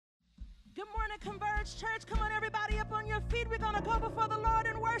Converge Church. Come on, everybody, up on your feet. We're going to go before the Lord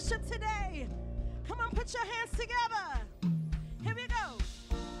in worship today. Come on, put your hands together. Here we go.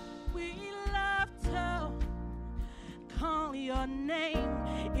 We love to call your name.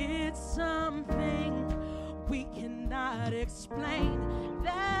 It's something we cannot explain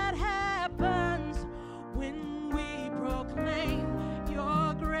that happens when we proclaim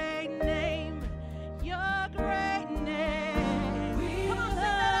your great name, your great name. We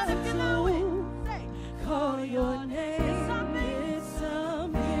love to call your name. It's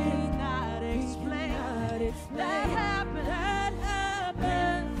something we cannot explain that happens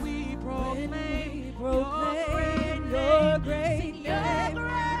when we proclaim your great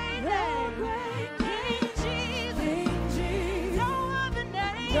name. King Jesus, no other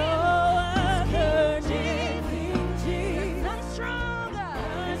name. None stronger.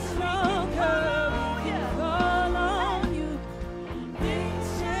 Call on you. Things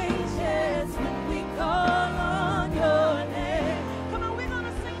changes when we call on your name. Come on, we're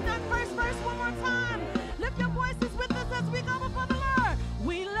gonna sing that first verse one more time. Lift your voices with us as we go before the Lord.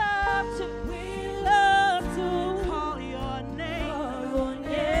 We love to call your name. Your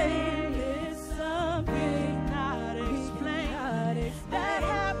name is something not explained. That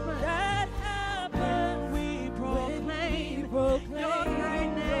happened. We proclaim your great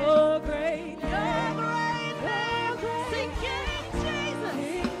name. Your great name. Sing King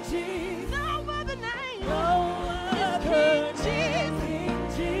Jesus. No other name. It's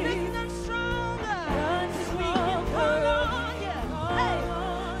King Jesus. There's none stronger. We can call on you. Hey,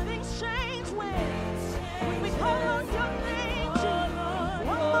 things change when we call on your name.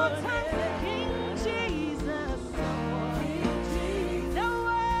 One more time, say King Jesus. No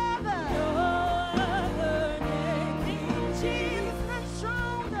other name. King Jesus, none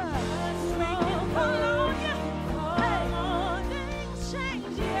stronger. We can call on you. Hey, things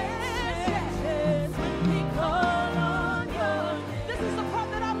change, yes, when we call on you. This is the part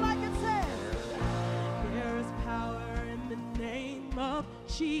that I like. It says, there is power in the name of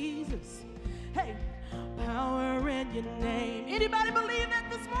Jesus. Hey, power in your name. Anybody believe that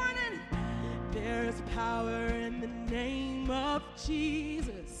this morning? There is power in the name of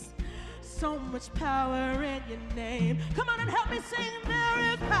Jesus. So much power in your name. Come on and help me sing. There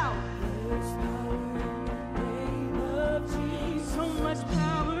is power. There is power in the name of Jesus. So much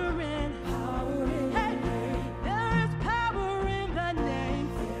power in. Hey, there is power in the name.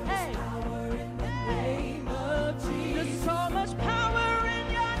 Hey, power in the name of Jesus. There's so much power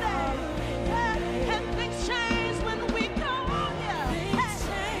in your name. Yeah, and things change when we call on you. Things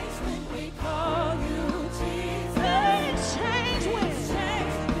change when we call you Jesus. Things change when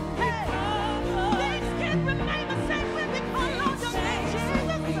things can't remain the same when we call on your name, Jesus.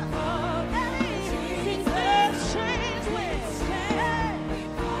 Things change when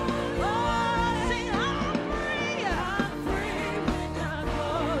oh, sing I'm free when I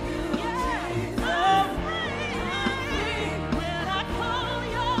call you Jesus. I'm free when I call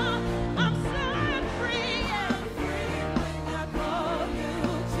you. I'm set free when I call you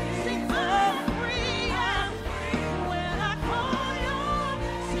Jesus. Sing I'm free when I call you.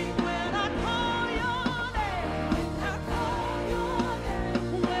 Sing when I call your name. When I call your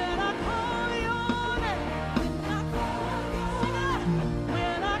name. When I call your name. When I call your name.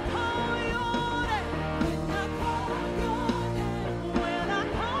 When I call your name. When I call your name. When I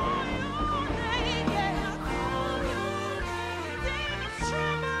call your name. Yeah. When I call your name. Demons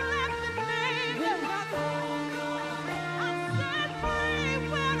tremble at the name. When I call your name. I'm set free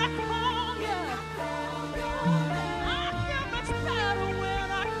when I call you. I feel much better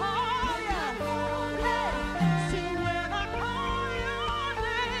when I call you. Hey, sing when I call your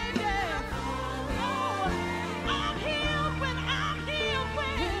name. Yeah. Oh, I'm healed when I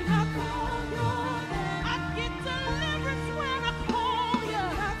call your name. I get deliverance when I call you.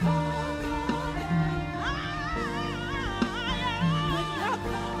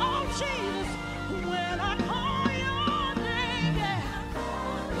 Oh, Jesus, when I call your name. Yeah.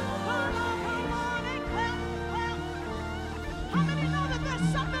 Come on, and clap. How many know that there's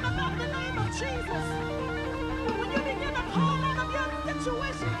something about the name of Jesus? When you begin to call on him, your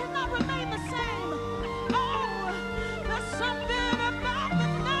situation cannot remain the same. Oh, there's something about the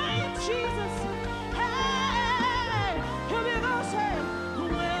name Jesus. Hey, here we go, say,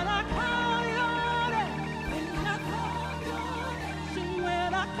 when I call your name. When I call your name. Sing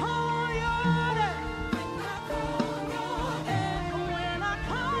when I call your name. When I call your name. When I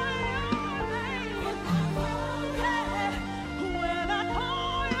call your name. When I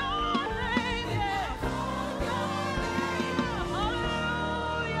call your name. Yeah.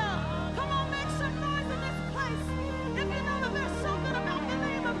 Hallelujah. Come on, make some noise in this place. If you know that there's something about the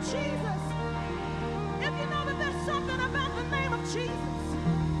name of Jesus. Jesus.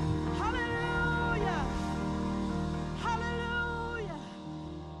 Hallelujah. Hallelujah.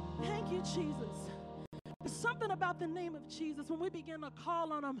 Thank you, Jesus. There's something about the name of Jesus. When we begin to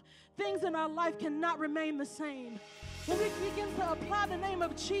call on him, things in our life cannot remain the same. When we begin to apply the name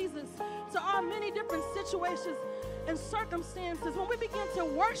of Jesus to our many different situations and circumstances, when we begin to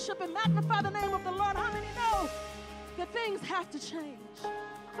worship and magnify the name of the Lord, how many know that things have to change?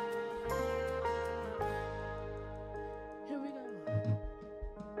 Here we go.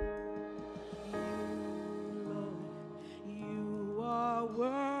 Lord, you are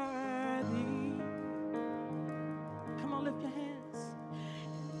worthy. Come on, lift your hands.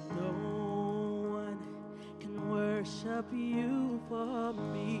 No one can worship you for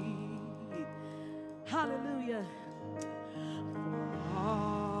me. Hallelujah. For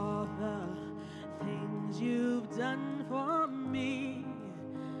all the things you've done for me.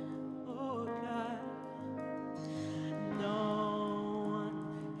 Oh God. No one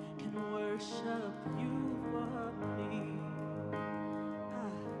can worship you for me.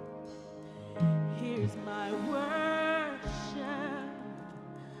 Here's my worship,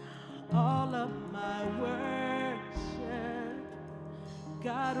 all of my worship.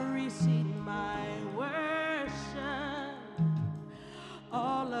 God, receive my worship,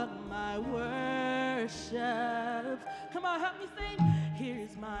 all of my worship. Come on, help me sing.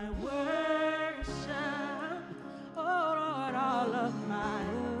 Here's my worship, oh Lord, all of my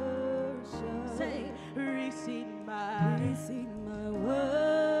worship. Say, receive my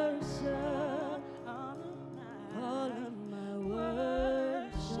worship, all of my worship.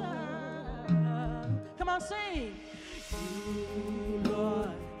 Come on, sing. You,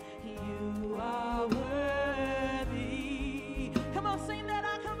 Lord, you are worthy. Come on, sing that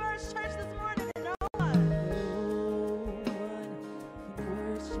at Converge Church this morning. No one can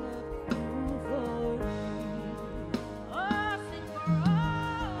worship you for me. Oh, sing for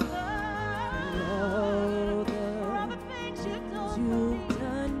all the things you've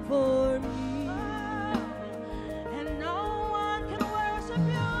done for me. Oh, and no one can worship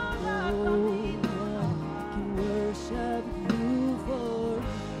you, Lord, for me. Can worship you.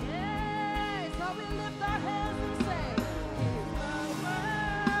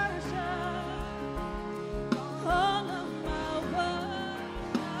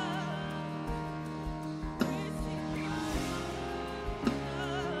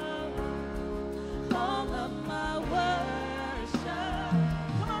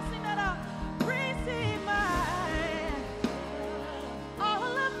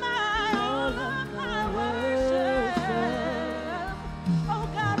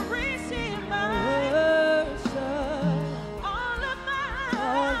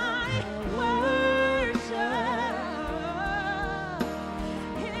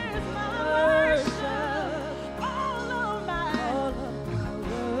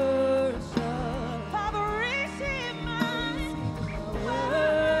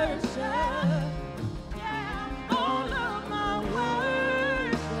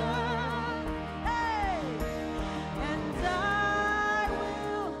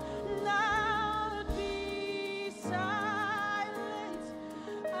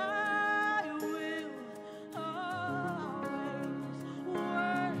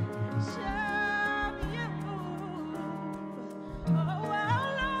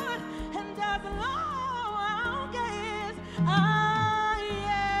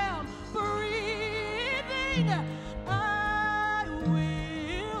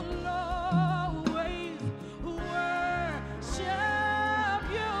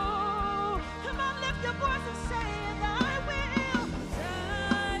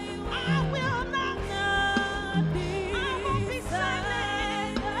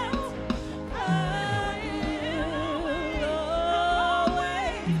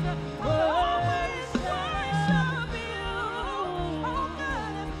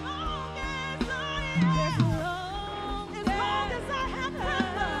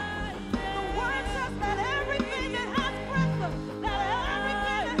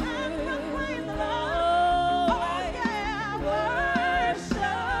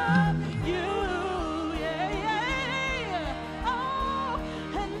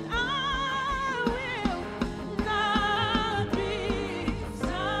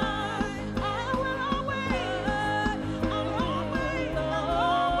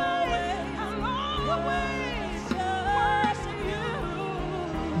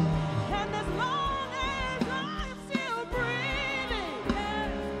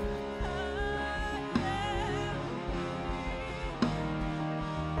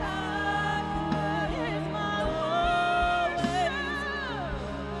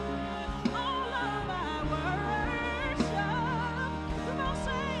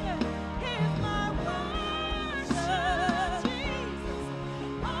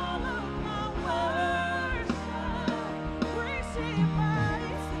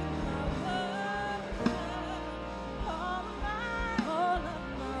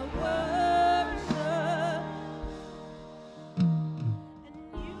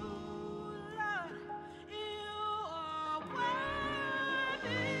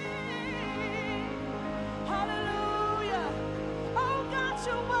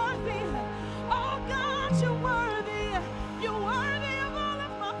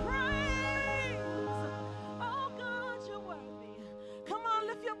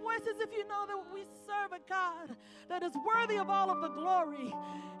 voices if you know that we serve a God that is worthy of all of the glory.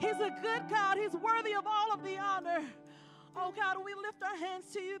 He's a good God. He's worthy of all of the honor. Oh, God, we lift our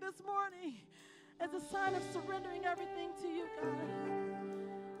hands to you this morning as a sign of surrendering everything to you, God.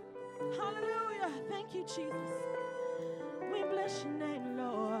 Hallelujah. Thank you, Jesus. We bless your name,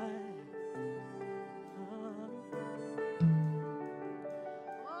 Lord.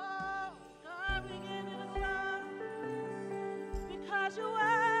 Oh, God, we give you the glory because you're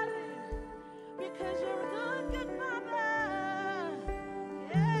worthy, because you're a good, good Father.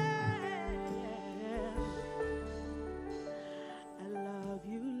 Yeah. I love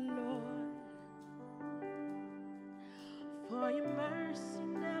you, Lord, for your mercy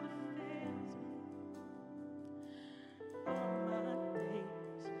never fails me. All my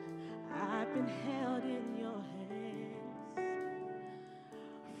days I've been held in your hands.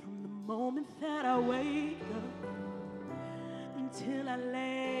 From the moment that I wake up until I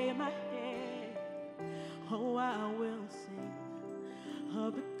lay my head, oh, I will sing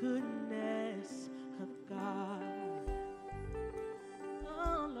of the goodness of God.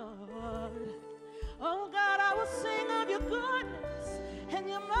 Oh, Lord. Oh, God, I will sing of your goodness and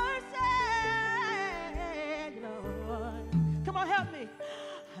your mercy, Lord. Come on, help me.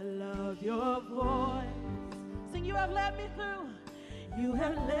 I love your voice. Sing, you have led me through. You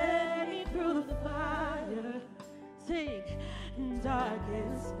have led me through the fire. Sing,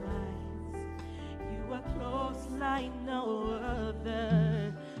 darkest nights. You are close like no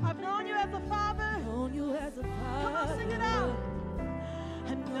other. I've known you as a father. Known you as a father. Come on, sing it out.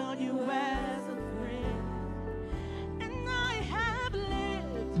 I've known you as a friend, and I have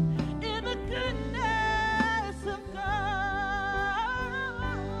lived in the goodness of God.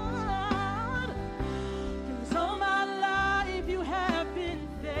 'Cause all my life you have been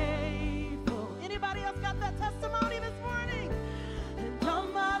faithful. Anybody else got that testimony this morning? And all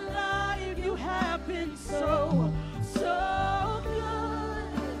my life you have been so, so good.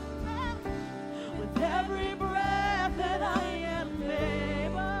 With every breath that I am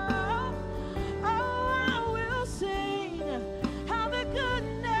able, oh, I will sing how the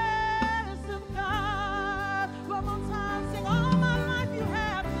goodness of God. One more time, sing, all my life you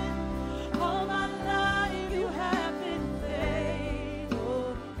have been, all my life you have been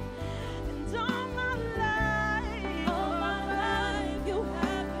faithful. And all my life you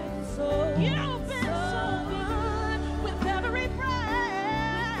have been so, you've been so good. With every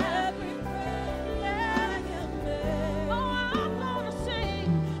breath, yeah, I am there. Oh, I'm gonna sing,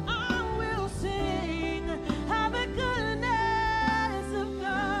 I will sing how the goodness of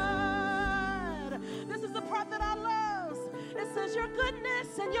God. This is the part that I love. It says your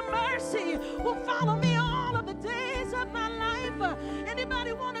goodness and your mercy will follow me all of the days of my life.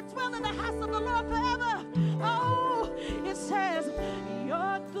 Anybody want to dwell in the house of the Lord forever? Oh, it says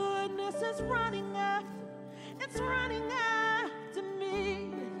your goodness is running after, it's running after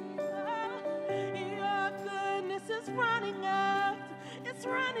me. Oh, your goodness is running after, it's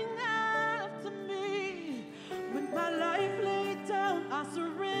running after me. With my life laid down, I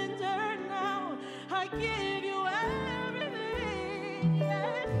surrender now. I give you everything.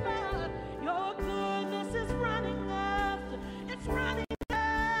 Yes, Lord. Your goodness is running after, it's running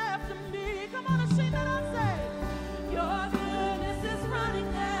after me. Come on and sing that out, say, your goodness is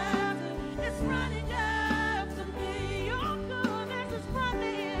running after, it's running after me. Your goodness is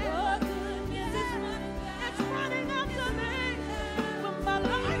running, your goodness is running after, it's running after me. With my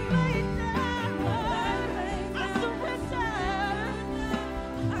life laid down, I surrender.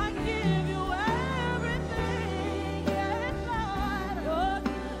 I give you everything. Yes, Lord. Your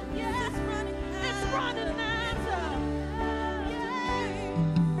goodness is running after, it's running after. Yes.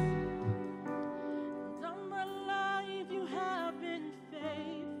 And all my life you have been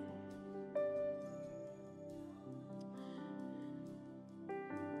faithful.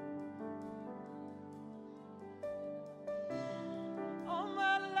 All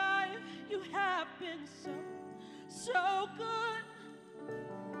my life you have been so, so good.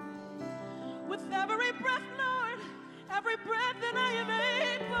 With every breath, Lord, every breath that I am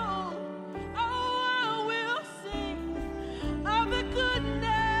able, oh, I will sing of the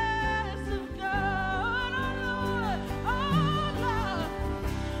goodness of God. Oh, Lord, oh, Lord.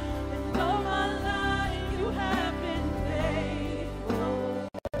 And all my life you have been faithful.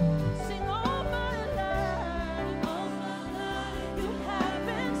 Sing all my life you have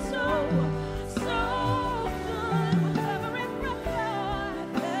been so, so good. With every breath, Lord,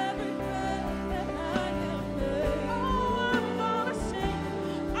 every breath that I am able, oh, I'm gonna sing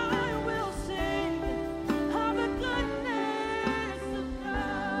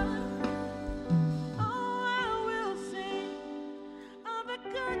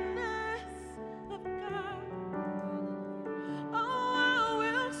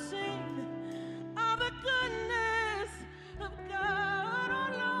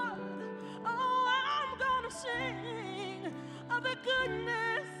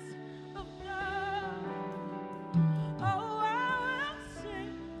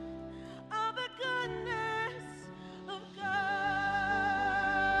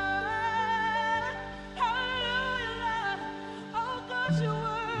you're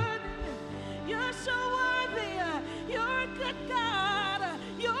worthy. You're so worthy. You're a good God.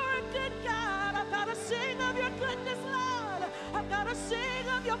 You're a good God. I've got to sing of your goodness, Lord. I've got to sing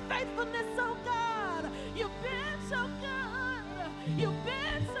of your faithfulness, oh God. You've been so good. You've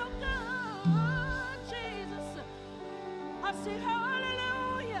been so good, Jesus. I'll sing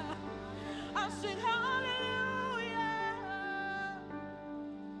hallelujah. I'll sing hallelujah.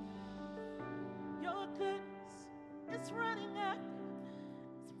 Your goodness is running after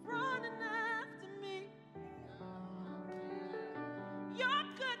me. Your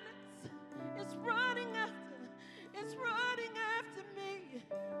goodness is running after me.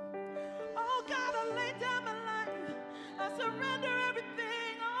 Oh God, I lay down my life. I surrender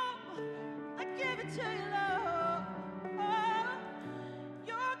everything. Oh, I give it to you, Lord. Oh,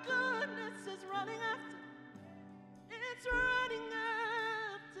 your goodness is running after. It's running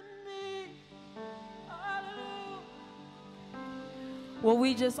after me. Hallelujah. Well,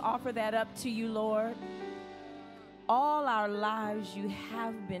 we just offer that up to you, Lord. All our lives you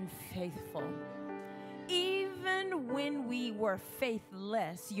have been faithful. Even when we were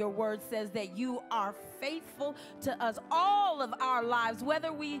faithless, your word says that you are faithful to us all of our lives,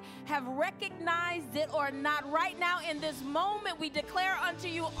 whether we have recognized it or not. Right now in this moment, we declare unto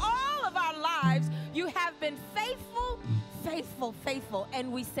you all of our lives, you have been faithful, faithful, faithful.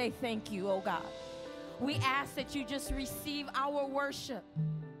 And we say thank you, oh God. We ask that you just receive our worship.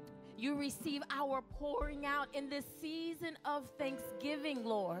 You receive our pouring out in this season of Thanksgiving,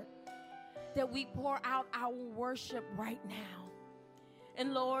 Lord, that we pour out our worship right now.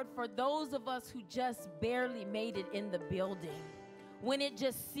 And Lord, for those of us who just barely made it in the building, when it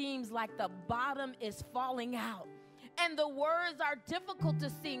just seems like the bottom is falling out and the words are difficult to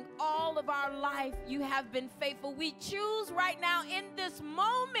sing, all of our life you have been faithful. We choose right now in this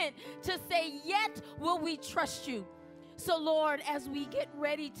moment to say, yet will we trust you. So Lord, as we get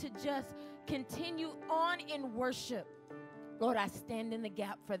ready to just continue on in worship, Lord, I stand in the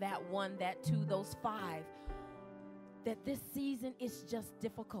gap for that one, that two, those five, that this season is just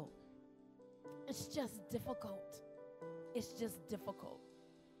difficult. It's just difficult. It's just difficult.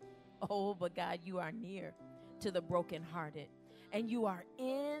 Oh, but God, you are near to the brokenhearted, and you are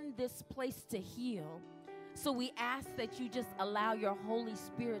in this place to heal. So we ask that you just allow your Holy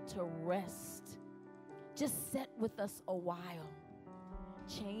Spirit to rest. Just sit with us a while.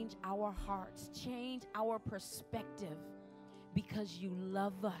 Change our hearts, change our perspective, because you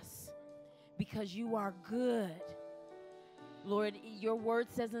love us, because you are good. Lord, your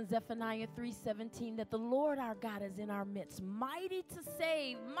word says in Zephaniah 3:17 that the Lord our God is in our midst, mighty to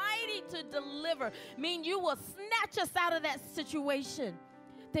save, mighty to deliver. Mean you will snatch us out of that situation,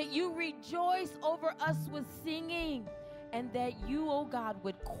 that you rejoice over us with singing, and that you, oh God,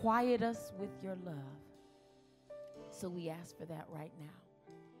 would quiet us with your love. So we ask for that right now.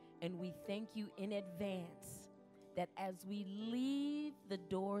 And we thank you in advance that as we leave the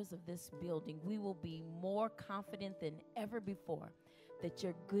doors of this building, we will be more confident than ever before that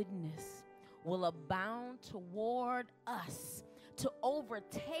your goodness will abound toward us, to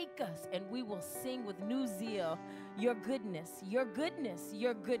overtake us, and we will sing with new zeal, your goodness, your goodness,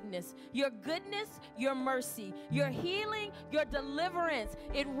 your goodness, your goodness, your mercy, your healing, your deliverance.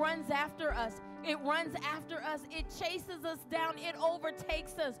 It runs after us. It runs after us. It chases us down. It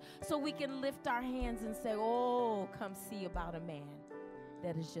overtakes us, so we can lift our hands and say, oh, come see about a man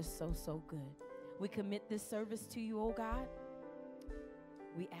that is just so, so good. We commit this service to you, oh God.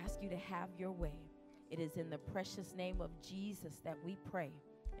 We ask you to have your way. It is in the precious name of Jesus that we pray,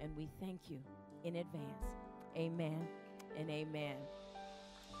 and we thank you in advance. Amen and amen.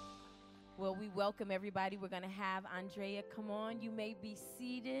 Well, we welcome everybody. We're going to have Andrea come on. You may be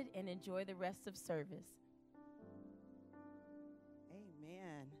seated and enjoy the rest of service.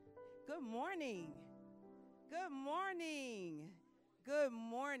 Amen. Good morning. Good morning. Good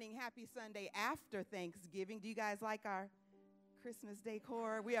morning. Happy Sunday after Thanksgiving. Do you guys like our Christmas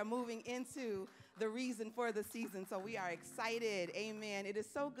decor? We are moving into the reason for the season, so we are excited. Amen. It is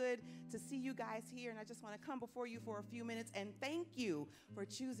so good to see you guys here, and I just want to come before you for a few minutes and thank you for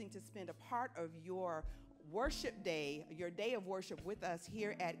choosing to spend a part of your worship day, your day of worship with us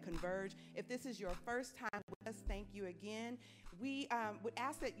here at Converge. If this is your first time with us, thank you again. We would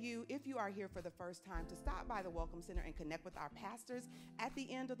ask that you, if you are here for the first time, to stop by the Welcome Center and connect with our pastors at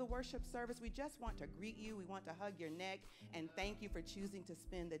the end of the worship service. We just want to greet you. We want to hug your neck and thank you for choosing to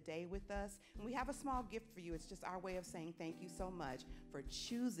spend the day with us. And we have a small gift for you. It's just our way of saying thank you so much for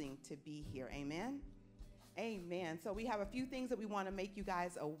choosing to be here. Amen. Amen. So we have a few things that we want to make you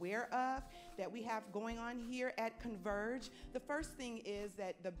guys aware of, that we have going on here at Converge. The first thing is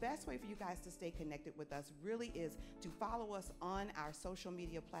that the best way for you guys to stay connected with us really is to follow us on our social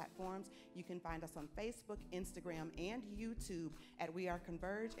media platforms. You can find us on Facebook, Instagram, and YouTube at We Are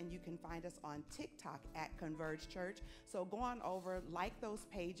Converge, and you can find us on TikTok at Converge Church. So go on over, like those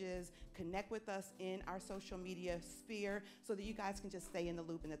pages, connect with us in our social media sphere so that you guys can just stay in the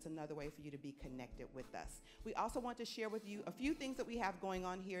loop, and it's another way for you to be connected with us. We also want to share with you a few things that we have going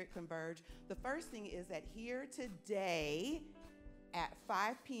on here at Converge. The first thing is that here today at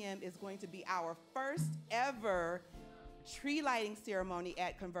 5 p.m. is going to be our first ever tree lighting ceremony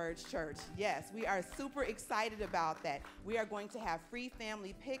at Converge Church. Yes, we are super excited about that. We are going to have free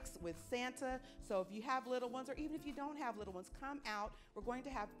family pics with Santa. So if you have little ones, or even if you don't have little ones, come out. We're going to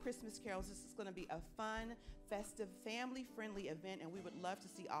have Christmas carols. This is going to be a fun, festive, family-friendly event, and we would love to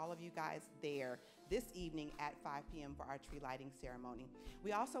see all of you guys there this evening at 5 p.m. for our tree lighting ceremony.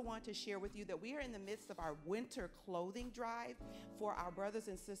 We also want to share with you that we are in the midst of our winter clothing drive for our brothers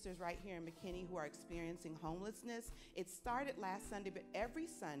and sisters right here in McKinney who are experiencing homelessness. It started last Sunday, but every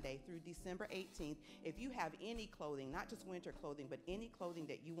Sunday through December 18th, if you have any clothing, not just winter clothing, but any clothing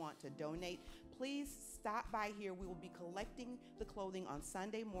that you want to donate, please stop by here. We will be collecting the clothing on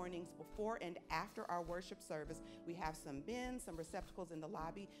Sunday mornings before and after our worship service. We have some bins, some receptacles in the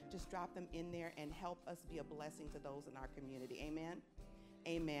lobby. Just drop them in there and help us be a blessing to those in our community. Amen.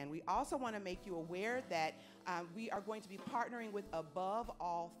 Amen. We also want to make you aware that we are going to be partnering with Above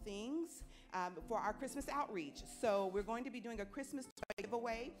All Things for our Christmas outreach. So we're going to be doing a Christmas toy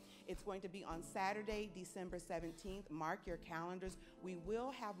giveaway. It's going to be on Saturday, December 17th. Mark your calendars. We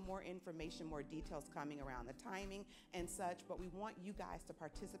will have more information, more details coming around the timing and such, but we want you guys to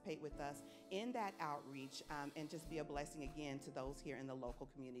participate with us in that outreach and just be a blessing again to those here in the local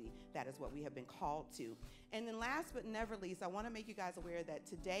community. That is what we have been called to. And then last but never least, I want to make you guys aware that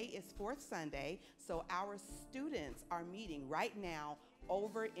today is Fourth Sunday, so our students are meeting right now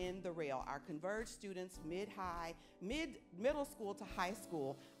over in the rail. Our Converge students, middle school to high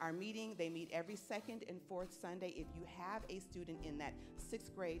school, are meeting. They meet every second and fourth Sunday. If you have a student in that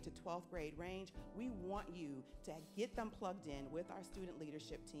 6th grade to 12th grade range, we want you to get them plugged in with our student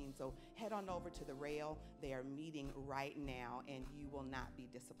leadership team. So head on over to the rail. They are meeting right now, and you will not be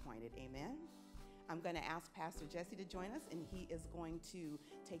disappointed. Amen. I'm going to ask Pastor Jesse to join us, and he is going to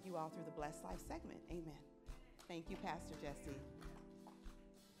take you all through the Blessed Life segment. Amen. Thank you, Pastor Jesse.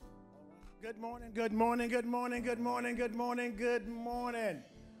 Good morning, good morning, good morning, good morning, good morning, good morning.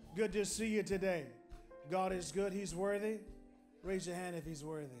 Good to see you today. God is good. He's worthy. Raise your hand if he's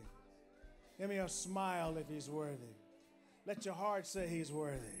worthy. Give me a smile if he's worthy. Let your heart say he's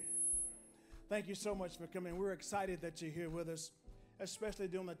worthy. Thank you so much for coming. We're excited that you're here with us, especially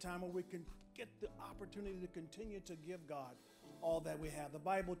during the time when we can get the opportunity to continue to give God all that we have. The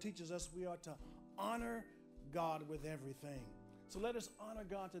Bible teaches us we are to honor God with everything. So let us honor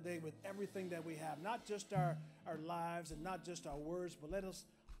God today with everything that we have, not just our lives and not just our words, but let us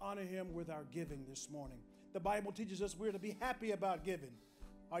honor him with our giving this morning. The Bible teaches us we're to be happy about giving.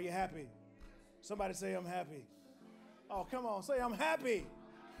 Are you happy? Somebody say, I'm happy. Oh, come on, say, I'm happy.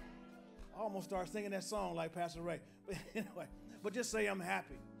 I almost started singing that song like Pastor Ray. But anyway, but just say, I'm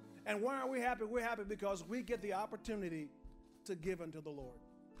happy. And why are we happy? We're happy because we get the opportunity to give unto the Lord.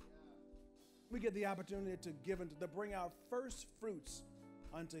 We get the opportunity to give to bring our first fruits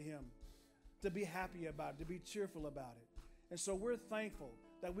unto him, to be happy about it, to be cheerful about it. And so we're thankful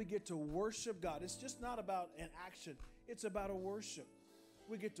that we get to worship God. It's just not about an action. It's about a worship.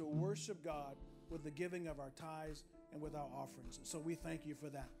 We get to worship God with the giving of our tithes and with our offerings. And so we thank you for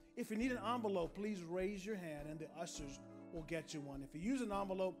that. If you need an envelope, please raise your hand and the ushers will get you one. If you use an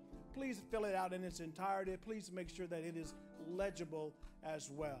envelope, please fill it out in its entirety. Please make sure that it is legible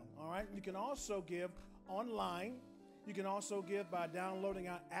as well. All right. You can also give online. You can also give by downloading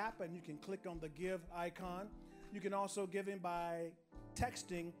our app, and you can click on the give icon. You can also give in by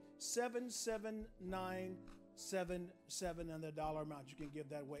texting 77977 and the dollar amount. You can give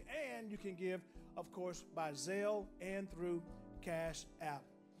that way. And you can give, of course, by Zelle and through Cash App.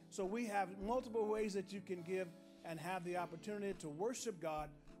 So we have multiple ways that you can give and have the opportunity to worship God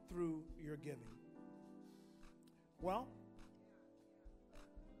through your giving. Well,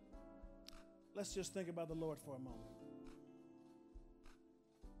 let's just think about the Lord for a moment.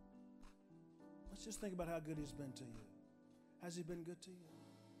 Let's just think about how good he's been to you. Has he been good to you?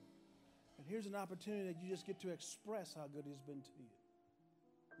 And here's an opportunity that you just get to express how good he's been to you.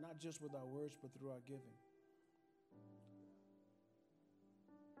 Not just with our words, but through our giving.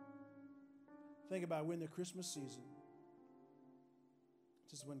 Think about when the Christmas season.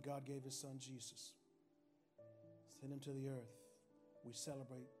 This is when God gave his son Jesus. Sent him to the earth. We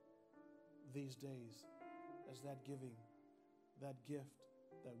celebrate these days as that giving, that gift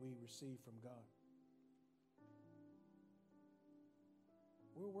that we receive from God.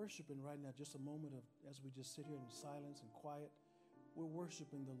 We're worshiping right now, just a moment of, as we just sit here in silence and quiet, we're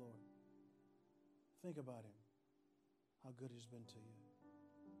worshiping the Lord. Think about him, how good he's been to you.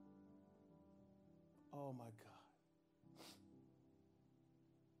 Oh my God.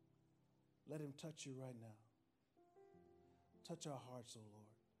 Let him touch you right now. Touch our hearts, oh Lord,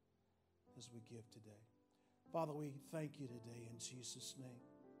 as we give today. Father, we thank you today in Jesus' name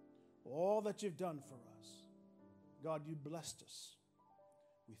for all that you've done for us. God, you blessed us.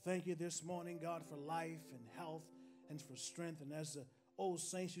 We thank you this morning, God, for life and health and for strength. And as the old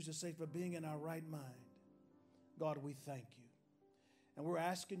saints used to say, for being in our right mind. God, we thank you. And we're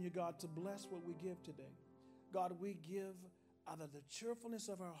asking you, God, to bless what we give today. God, we give out of the cheerfulness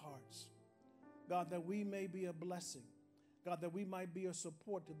of our hearts. God, that we may be a blessing. God, that we might be a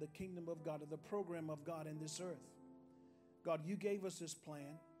support to the kingdom of God, to the program of God in this earth. God, you gave us this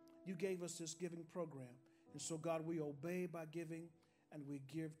plan. You gave us this giving program. And so, God, we obey by giving and we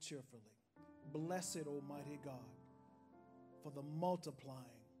give cheerfully. Blessed, Almighty God, for the multiplying,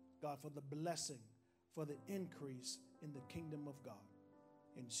 God, for the blessing, for the increase in the kingdom of God.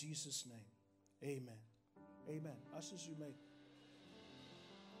 In Jesus' name, amen. Amen. Ushers, you may.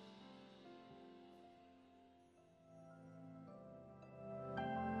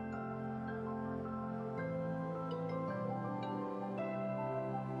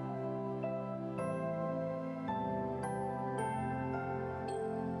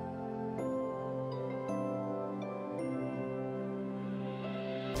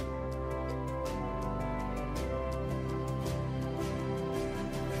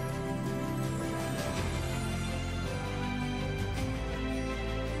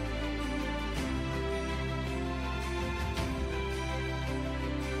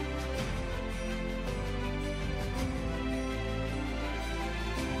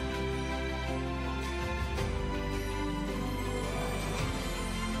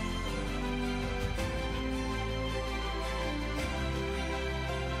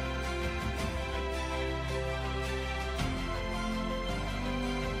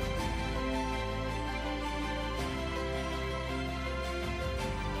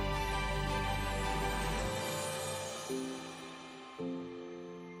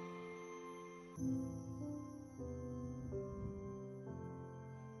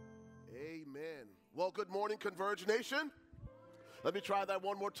 Well, good morning, Converge Nation. Let me try that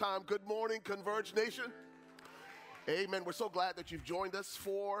one more time. Good morning, Converge Nation. Amen. We're so glad that you've joined us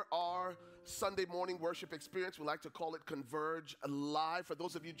for our Sunday morning worship experience. We like to call it Converge Live. For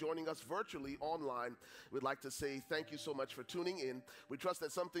those of you joining us virtually online, we'd like to say thank you so much for tuning in. We trust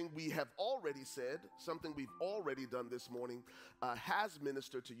that something we have already said, something we've already done this morning has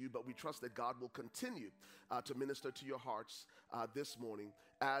ministered to you, but we trust that God will continue to minister to your hearts this morning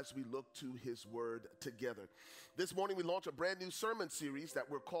as we look to his word together. This morning we launch a brand new sermon series that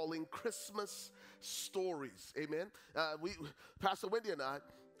we're calling Christmas Stories. Amen. Pastor Wendy and I,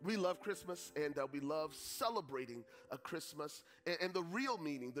 we love Christmas, and we love celebrating a Christmas and the real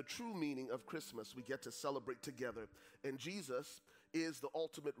meaning, the true meaning of Christmas we get to celebrate together. And Jesus is the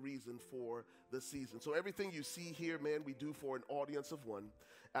ultimate reason for the season. So everything you see here, man, we do for an audience of one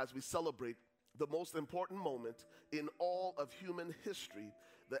as we celebrate the most important moment in all of human history,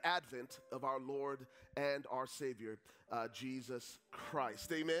 the advent of our Lord and our Savior, Jesus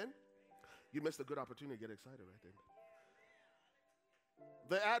Christ. Amen? You missed a good opportunity to get excited right there.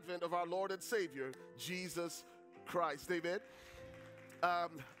 The advent of our Lord and Savior, Jesus Christ. Amen.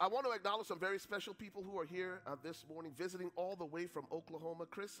 I want to acknowledge some very special people who are here this morning, visiting all the way from Oklahoma.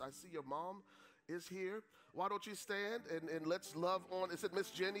 Chris, I see your mom is here. Why don't you stand and let's love on, is it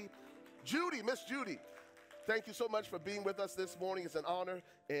Miss Jenny? Judy, Miss Judy. Thank you so much for being with us this morning. It's an honor,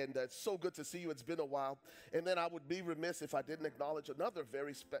 and it's so good to see you. It's been a while. And then I would be remiss if I didn't acknowledge another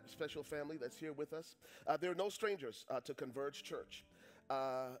very special family that's here with us. They're no strangers to Converge Church.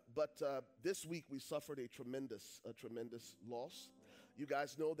 But this week we suffered a tremendous loss. You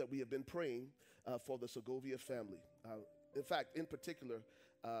guys know that we have been praying for the Segovia family. In fact, in particular,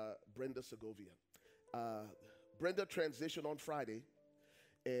 Brenda Segovia. Brenda transitioned on Friday,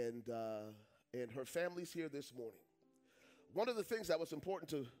 and her family's here this morning. One of the things that was important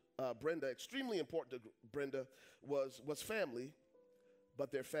to Brenda, extremely important to Brenda, was family,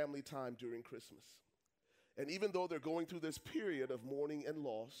 but their family time during Christmas. And even though they're going through this period of mourning and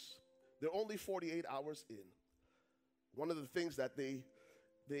loss, they're only 48 hours in. One of the things that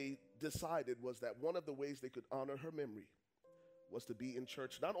they decided was that one of the ways they could honor her memory was to be in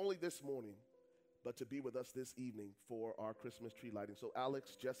church, not only this morning, but to be with us this evening for our Christmas tree lighting. So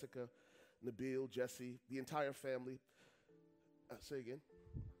Alex, Jessica, Nabil, Jesse, the entire family. Say again.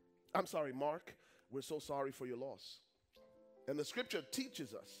 I'm sorry, Mark. We're so sorry for your loss. And the scripture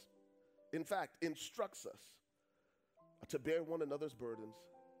teaches us, in fact, instructs us to bear one another's burdens.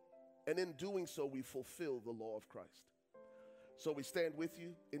 And in doing so, we fulfill the law of Christ. So we stand with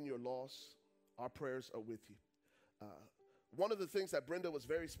you in your loss. Our prayers are with you. One of the things that Brenda was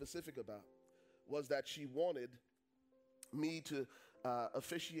very specific about was that she wanted me to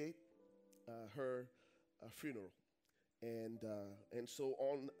officiate her funeral. And so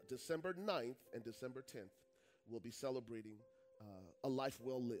on December 9th and December 10th, we'll be celebrating a life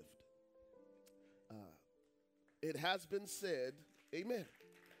well lived. It has been said, amen,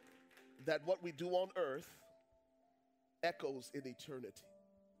 that what we do on earth echoes in eternity.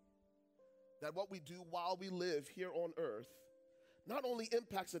 That what we do while we live here on earth not only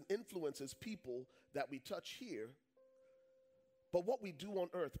impacts and influences people that we touch here, but what we do on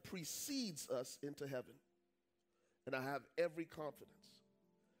earth precedes us into heaven. And I have every confidence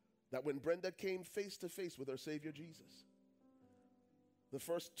that when Brenda came face to face with her Savior Jesus, the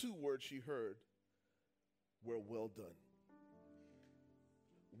first two words she heard were, "Well done.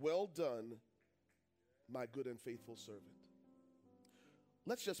 Well done, my good and faithful servant."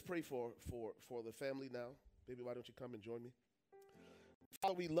 Let's just pray for the family now. Baby, why don't you come and join me?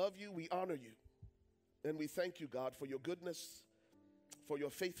 Father, we love you, we honor you, and we thank you, God, for your goodness, for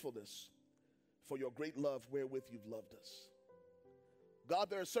your faithfulness, for your great love wherewith you've loved us. God,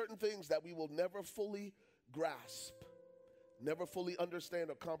 there are certain things that we will never fully grasp, never fully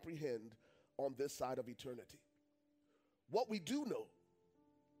understand or comprehend on this side of eternity. What we do know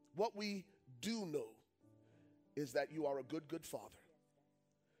is that you are a good, good Father.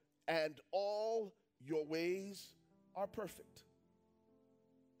 And all your ways are perfect.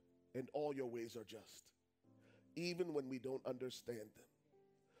 And all your ways are just, even when we don't understand them.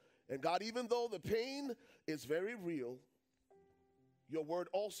 And God, even though the pain is very real, your word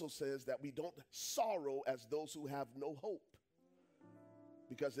also says that we don't sorrow as those who have no hope.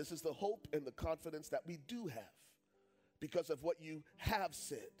 Because this is the hope and the confidence that we do have because of what you have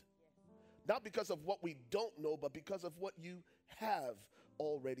said. Not because of what we don't know, but because of what you have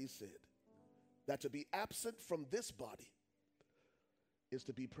already said. That to be absent from this body is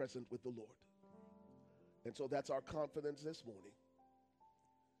to be present with the Lord. And so that's our confidence this morning.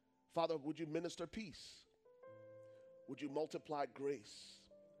 Father, would you minister peace? Would you multiply grace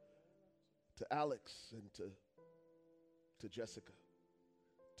to Alex and to Jessica,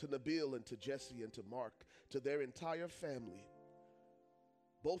 to Nabil and to Jesse and to Mark, to their entire family,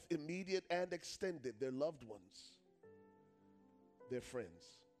 both immediate and extended, their loved ones, their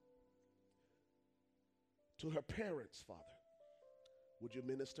friends. To her parents, Father, would you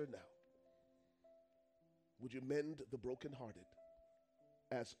minister now? Would you mend the brokenhearted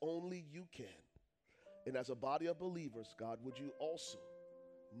as only you can? And as a body of believers, God, would you also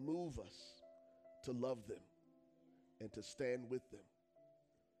move us to love them and to stand with them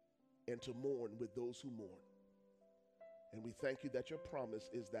and to mourn with those who mourn. And we thank you that your promise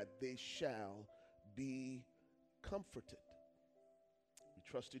is that they shall be comforted. We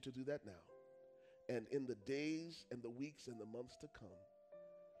trust you to do that now. And in the days and the weeks and the months to come,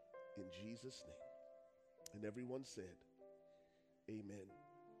 in Jesus' name. And everyone said, amen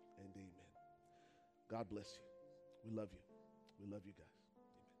and amen. God bless you. We love you. We love you guys.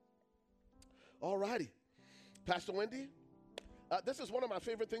 Amen. All righty. Pastor Wendy, this is one of my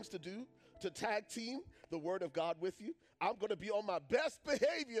favorite things to do, to tag team the Word of God with you. I'm going to be on my best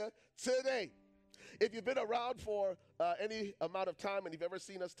behavior today. If you've been around for any amount of time and you've ever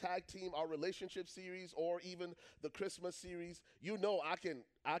seen us tag team our relationship series or even the Christmas series, you know I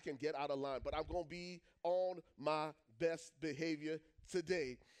can get out of line. But I'm going to be on my best behavior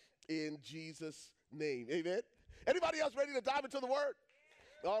today in Jesus' name. Amen. Anybody else ready to dive into the Word?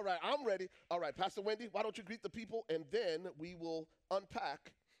 All right, I'm ready. All right, Pastor Wendy, why don't you greet the people, and then we will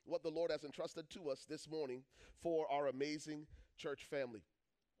unpack what the Lord has entrusted to us this morning for our amazing church family.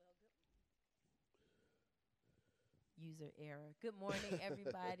 User error. Good morning,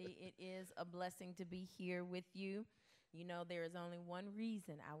 everybody. It is a blessing to be here with you. You know, there is only one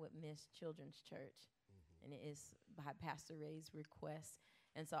reason I would miss Children's Church, and it is by Pastor Ray's request.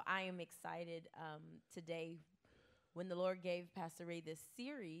 And so I am excited today. When the Lord gave Pastor Ray this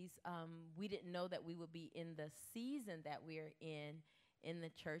series, we didn't know that we would be in the season that we're in the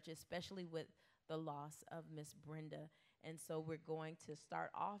church, especially with the loss of Miss Brenda. And so we're going to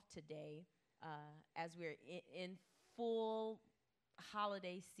start off today as we're in full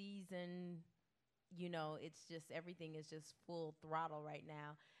holiday season. You know, it's just, everything is just full throttle right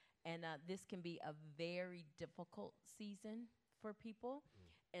now. And this can be a very difficult season for people.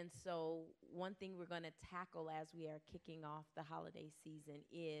 And so one thing we're going to tackle as we are kicking off the holiday season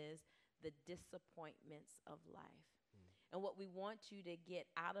is the disappointments of life. And what we want you to get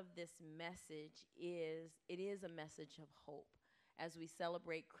out of this message is it is a message of hope. As we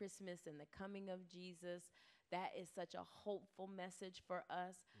celebrate Christmas and the coming of Jesus, that is such a hopeful message for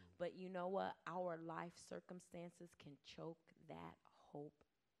us. But you know what? Our life circumstances can choke that hope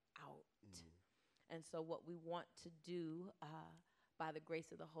out. And so what we want to do by the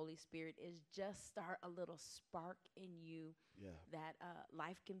grace of the Holy Spirit is just start a little spark in you that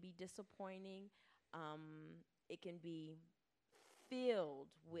life can be disappointing. It can be filled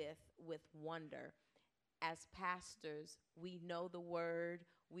with wonder. As pastors, we know the word,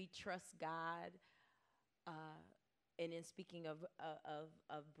 we trust God. And in speaking of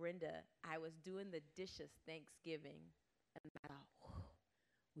Brenda, I was doing the dishes Thanksgiving, and I thought,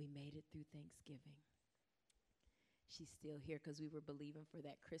 we made it through Thanksgiving. She's still here because we were believing for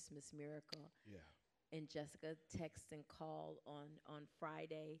that Christmas miracle. Yeah. And Jessica texted and called on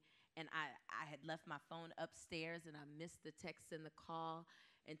Friday, and I had left my phone upstairs, and I missed the text and the call.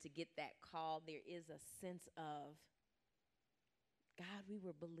 And to get that call, there is a sense of, God, we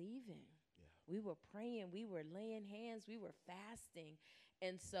were believing. We were praying, we were laying hands, we were fasting.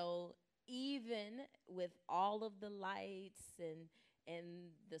 And so even with all of the lights and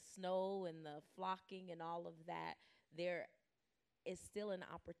the snow and the flocking and all of that, there is still an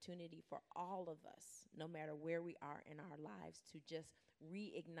opportunity for all of us, no matter where we are in our lives, to just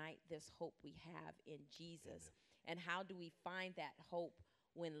reignite this hope we have in Jesus. Amen. And how do we find that hope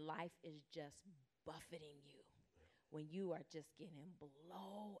when life is just buffeting you? When you are just getting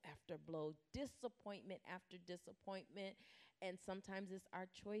blow after blow, disappointment after disappointment. And sometimes it's our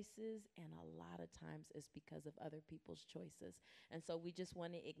choices, and a lot of times it's because of other people's choices. And so we just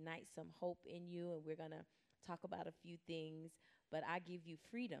want to ignite some hope in you, and we're going to talk about a few things. But I give you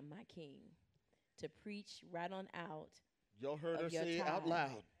freedom, my King, to preach right on out. Y'all heard her say it out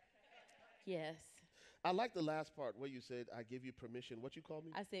loud. Yes. I like the last part where you said, I give you permission. What you call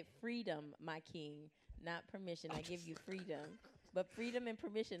me? I said freedom, my King, not permission. I give you freedom. But freedom and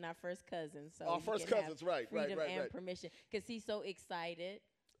permission are first cousins. So our first cousins, right. Freedom and permission. Because he's so excited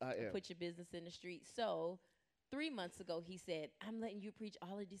to put your business in the street. So 3 months ago, he said, I'm letting you preach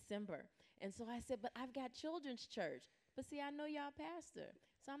all of December. And so I said, but I've got children's church. But see, I know y'all pastor.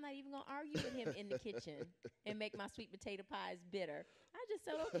 So I'm not even going to argue with him in the kitchen and make my sweet potato pies bitter. I just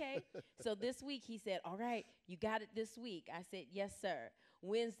said, okay. So this week he said, all right, you got it this week. I said, yes, sir.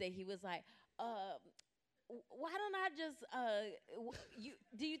 Wednesday he was like, why don't I just,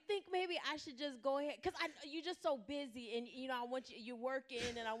 do you think maybe I should just go ahead? Because you're just so busy, and, you know, I want you're working,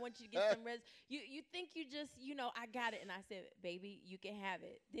 and I want you to get some rest. You think you just, you know, I got it. And I said, baby, you can have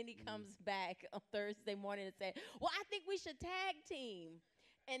it. Then he comes back on Thursday morning and said, well, I think we should tag team.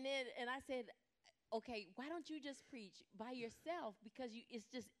 And I said, okay, why don't you just preach by yourself? Because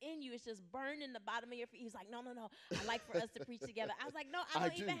it's just in you. It's just burned in the bottom of your feet. He's like, no. I like for us to preach together. I was like, no, I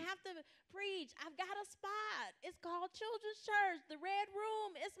don't even have to preach. I've got a spot. It's called Children's Church, the Red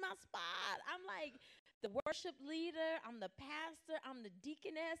Room. It's my spot. I'm like the worship leader. I'm the pastor. I'm the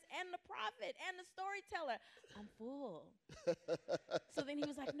deaconess and the prophet and the storyteller. I'm full. So then he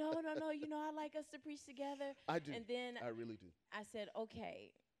was like, no. You know, I like us to preach together. I do. And then I really do. I said,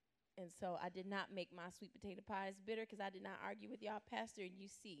 okay. And so I did not make my sweet potato pies bitter because I did not argue with y'all pastor. And you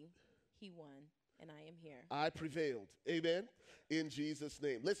see, he won, and I am here. I prevailed. Amen. In Jesus'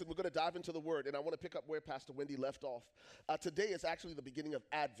 name. Listen, we're going to dive into the word, and I want to pick up where Pastor Wendy left off. Today is actually the beginning of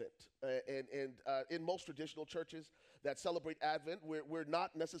Advent. And in most traditional churches that celebrate Advent, we're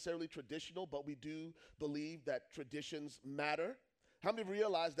not necessarily traditional, but we do believe that traditions matter. How many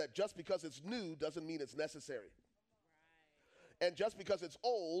realize that just because it's new doesn't mean it's necessary? And just because it's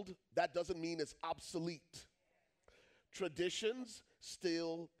old, that doesn't mean it's obsolete. Traditions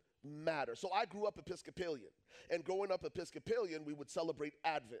still matter. So I grew up Episcopalian. And growing up Episcopalian, we would celebrate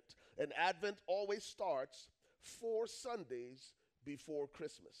Advent. And Advent always starts 4 Sundays before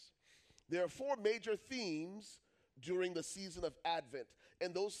Christmas. There are 4 major themes during the season of Advent.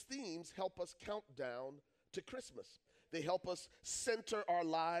 And those themes help us count down to Christmas. They help us center our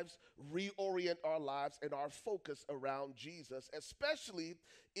lives, reorient our lives, and our focus around Jesus, especially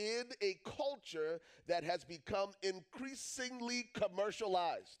in a culture that has become increasingly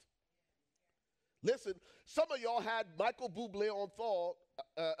commercialized. Listen, some of y'all had Michael Bublé on Thaw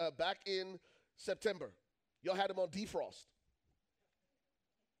back in September. Y'all had him on Defrost.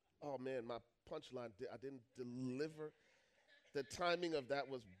 Oh, man, my punchline, I didn't deliver. The timing of that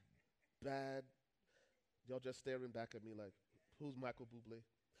was bad. Y'all just staring back at me like, who's Michael Bublé?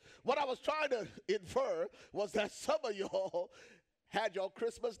 What I was trying to infer was that some of y'all had your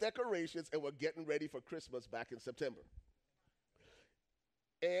Christmas decorations, and were getting ready for Christmas back in September.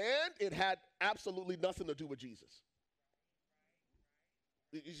 And it had absolutely nothing to do with Jesus.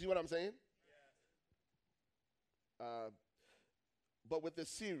 You see what I'm saying? But with the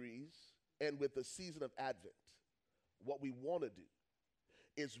series and with the season of Advent, what we want to do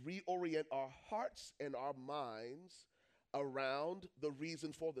is reorient our hearts and our minds around the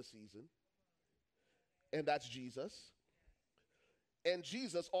reason for the season, and that's Jesus. And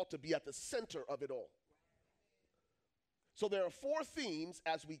Jesus ought to be at the center of it all. So there are 4 themes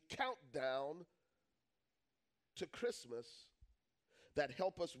as we count down to Christmas that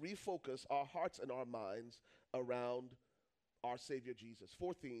help us refocus our hearts and our minds around our Savior Jesus.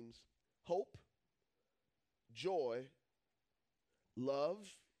 4 themes: hope, joy, love,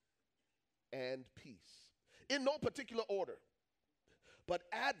 and peace. In no particular order, but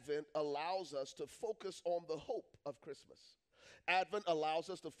Advent allows us to focus on the hope of Christmas. Advent allows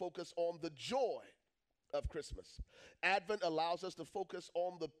us to focus on the joy of Christmas. Advent allows us to focus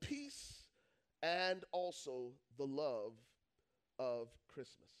on the peace and also the love of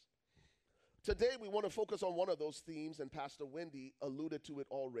Christmas. Today we want to focus on one of those themes, and Pastor Wendy alluded to it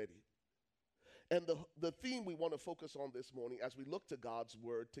already. And the theme we want to focus on this morning as we look to God's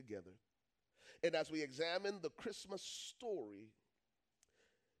word together and as we examine the Christmas story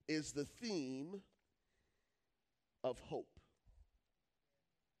is the theme of hope.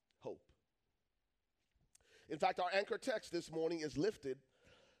 Hope. In fact, our anchor text this morning is lifted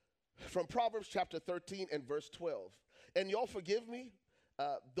from Proverbs chapter 13 and verse 12. And y'all forgive me,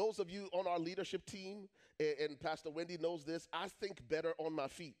 those of you on our leadership team, and Pastor Wendy knows this, I think better on my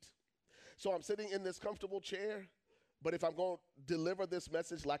feet. So I'm sitting in this comfortable chair, but if I'm going to deliver this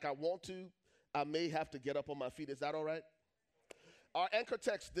message like I want to, I may have to get up on my feet. Is that all right? Our anchor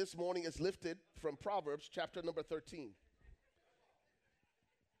text this morning is lifted from Proverbs chapter number 13.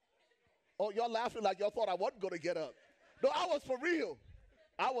 Oh, y'all laughing like y'all thought I wasn't going to get up. No, I was for real.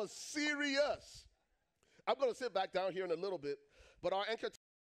 I was serious. I'm going to sit back down here in a little bit, but our anchor text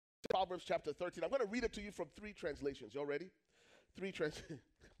is Proverbs chapter 13. I'm going to read it to you from 3 translations. Y'all ready? 3 translations.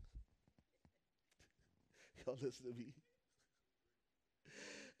 Y'all listen to me.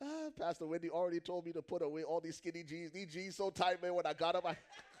 Pastor Wendy already told me to put away all these skinny jeans. These jeans so tight, man, when I got up,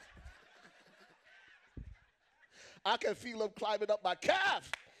 I can feel them climbing up my calf.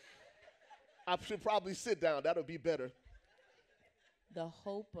 I should probably sit down. That'll be better. The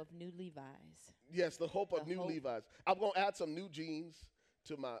hope of new Levi's. Yes, the hope of new Levi's. I'm going to add some new jeans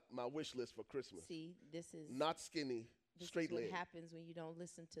to my wish list for Christmas. See, this is not skinny, straight leg. This is what happens when you don't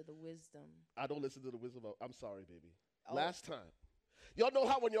listen to the wisdom. I don't listen to the wisdom. I'm sorry, baby. Oh. Last time. Y'all know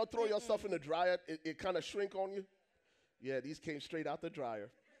how when y'all throw yourself in the dryer, it kind of shrink on you? Yeah, these came straight out the dryer.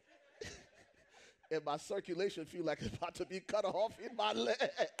 And my circulation feel like it's about to be cut off in my legs.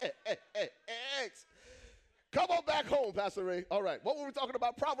 Come on back home, Pastor Ray. All right, what were we talking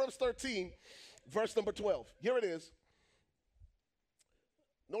about? Proverbs 13, verse number 12. Here it is.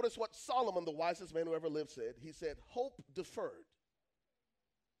 Notice what Solomon, the wisest man who ever lived, said. He said, hope deferred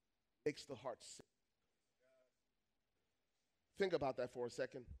makes the heart sick. Think about that for a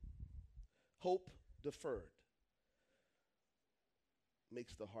second. Hope deferred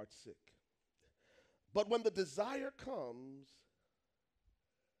makes the heart sick. But when the desire comes,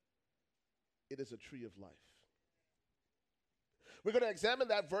 it is a tree of life. We're going to examine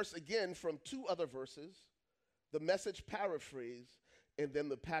that verse again from 2 other verses, the Message paraphrase, and then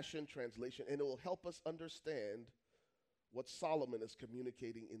the Passion translation, and it will help us understand what Solomon is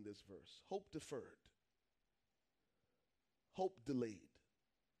communicating in this verse. Hope deferred. Hope delayed.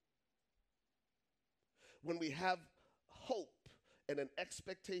 When we have hope and an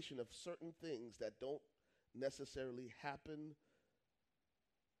expectation of certain things that don't necessarily happen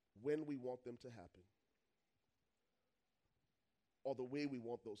when we want them to happen, or the way we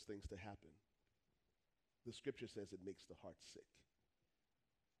want those things to happen, the scripture says it makes the heart sick.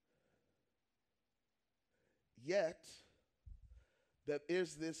 Yet, there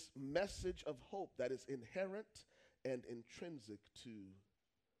is this message of hope that is inherent and intrinsic to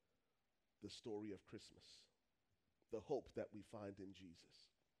the story of Christmas, the hope that we find in Jesus.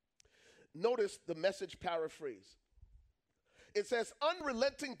 Notice the Message paraphrase. It says,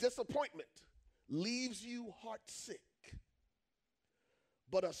 unrelenting disappointment leaves you heart sick,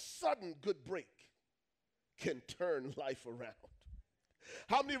 but a sudden good break can turn life around.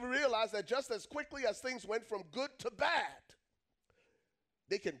 How many of you realize that just as quickly as things went from good to bad,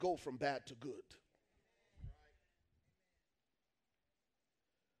 they can go from bad to good?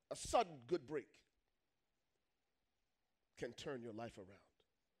 A sudden good break can turn your life around.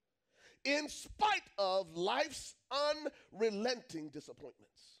 in spite of life's unrelenting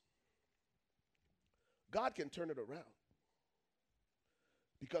disappointments. God can turn it around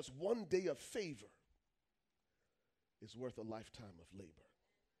because one day of favor is worth a lifetime of labor.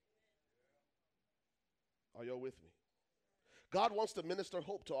 Are y'all with me? God wants to minister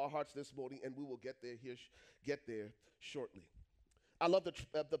hope to our hearts this morning, and we will get there shortly. I love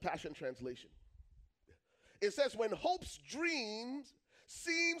the Passion Translation. It says, when hope's dreams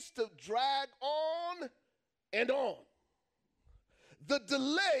seems to drag on and on, the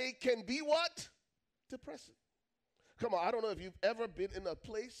delay can be what? Depressing. Come on, I don't know if you've ever been in a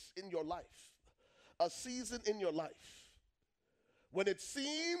place in your life, a season in your life, when it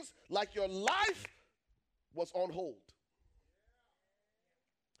seems like your life was on hold.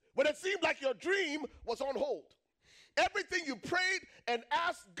 When it seemed like your dream was on hold. Everything you prayed and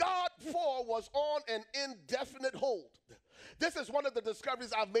asked God for was on an indefinite hold. This is one of the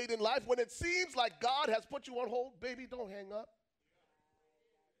discoveries I've made in life. When it seems like God has put you on hold, baby, don't hang up.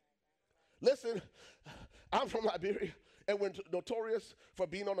 Listen, I'm from Liberia, and we're notorious for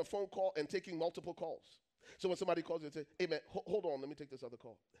being on a phone call and taking multiple calls. So when somebody calls you and say, hey, man, hold on, let me take this other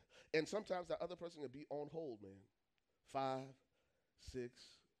call. And sometimes that other person can be on hold, man. 5, 6,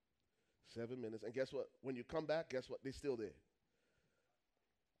 7 minutes. And guess what? When you come back, guess what? They're still there.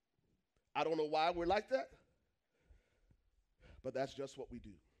 I don't know why we're like that, but that's just what we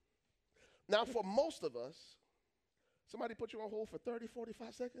do. Now, for most of us, somebody put you on hold for 30,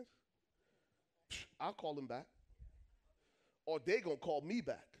 45 seconds, I'll call them back. Or they're going to call me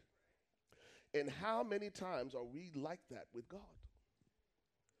back. And how many times are we like that with God?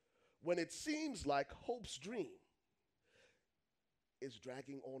 When it seems like hope's dream is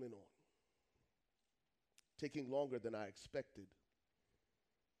dragging on and on, taking longer than I expected,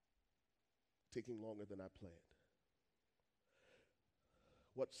 taking longer than I planned.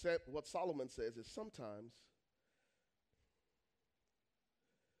 What Solomon says is sometimes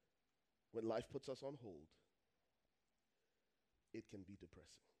when life puts us on hold, it can be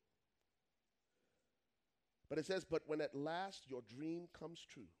depressing. But it says, but when at last your dream comes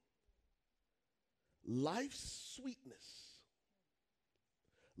true, life's sweetness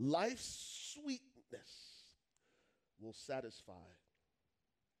will satisfy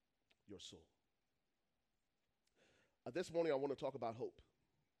your soul. This morning I want to talk about hope.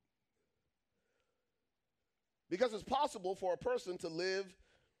 Because it's possible for a person to live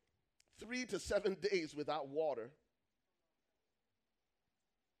 3 to 7 days without water.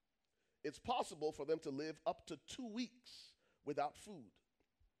 It's possible for them to live up to 2 weeks without food.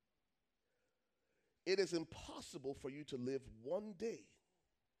 It is impossible for you to live 1 day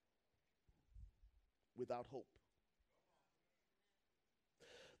without hope.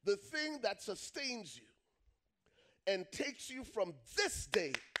 The thing that sustains you and takes you from this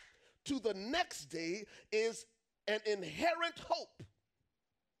day to the next day is an inherent hope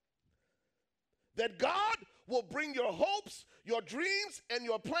that God will bring your hopes, your dreams, and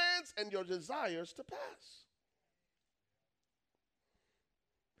your plans and your desires to pass.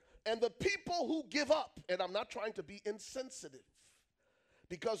 And the people who give up, and I'm not trying to be insensitive,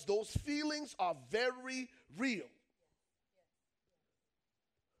 because those feelings are very real.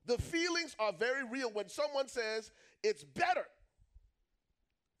 The feelings are very real when someone says, it's better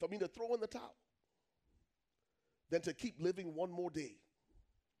for me to throw in the towel than to keep living one more day.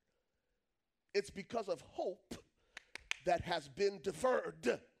 It's because of hope that has been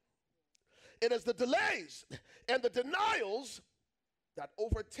deferred. It is the delays and the denials that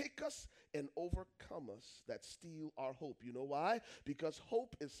overtake us and overcome us that steal our hope. You know why? Because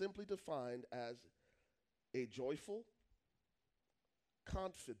hope is simply defined as a joyful,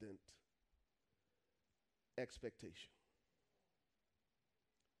 confident expectation.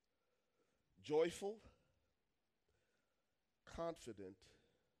 Joyful, confident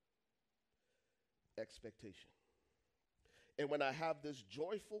expectation. And when I have this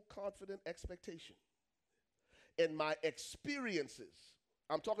joyful, confident expectation, and my experiences,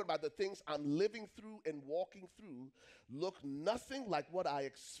 I'm talking about the things I'm living through and walking through, look nothing like what I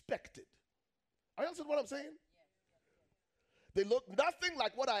expected. Are you understand what I'm saying? They look nothing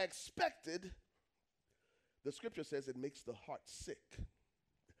like what I expected. The scripture says it makes the heart sick.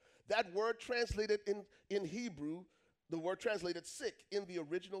 That word translated in Hebrew, the word translated sick in the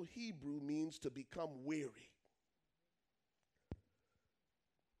original Hebrew means to become weary.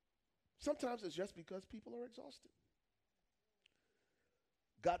 Sometimes it's just because people are exhausted.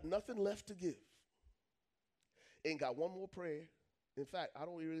 Got nothing left to give. Ain't got one more prayer. In fact, I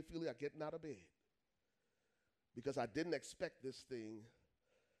don't really feel like getting out of bed because I didn't expect this thing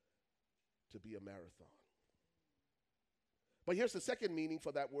to be a marathon. But here's the second meaning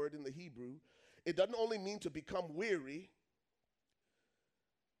for that word in the Hebrew. It doesn't only mean to become weary,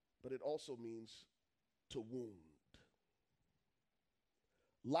 but it also means to wound.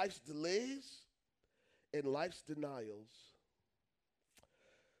 Life's delays and life's denials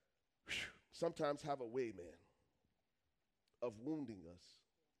sometimes have a way, man, of wounding us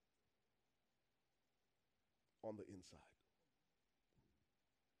on the inside.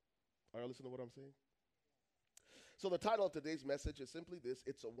 Are you listening to what I'm saying? So the title of today's message is simply this: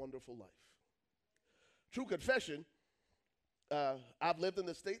 It's a Wonderful Life. True confession, I've lived in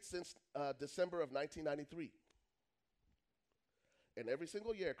the States since December of 1993. And every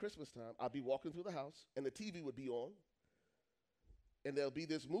single year at Christmas time, I'd be walking through the house, and the TV would be on, and there'll be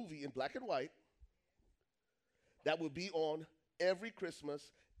this movie in black and white that would be on every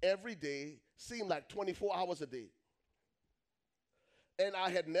Christmas, every day, seemed like 24 hours a day. And I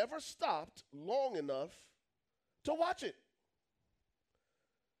had never stopped long enough to watch it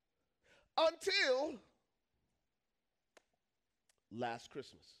until last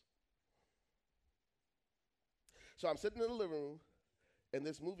Christmas. So I'm sitting in the living room, and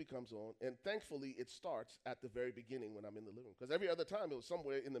this movie comes on, and thankfully it starts at the very beginning when I'm in the living room. Because every other time it was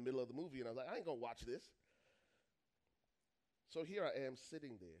somewhere in the middle of the movie, and I was like, I ain't gonna watch this. So here I am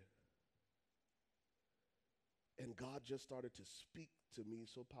sitting there, and God just started to speak to me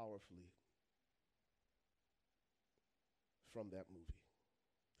so powerfully from that movie.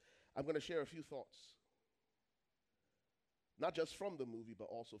 I'm gonna share a few thoughts, not just from the movie, but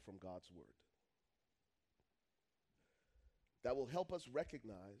also from God's word, that will help us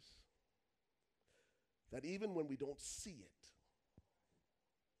recognize that even when we don't see it,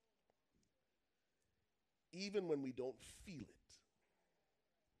 even when we don't feel it,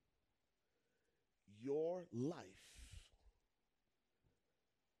 your life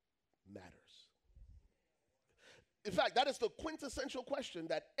matters. In fact, that is the quintessential question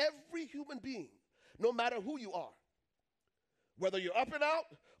that every human being, no matter who you are, whether you're up and out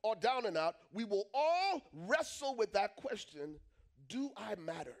or down and out, we will all wrestle with that question: do I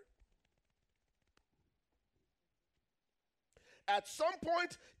matter? At some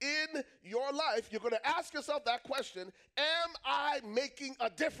point in your life, you're going to ask yourself that question: am I making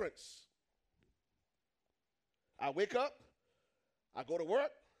a difference? I wake up, I go to work,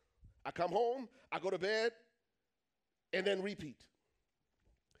 I come home, I go to bed, and then repeat.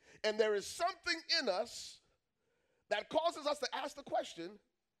 And there is something in us that causes us to ask the question,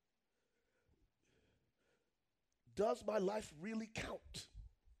 does my life really count?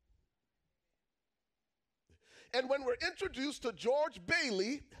 And when we're introduced to George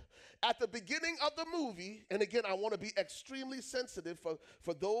Bailey at the beginning of the movie, and again, I want to be extremely sensitive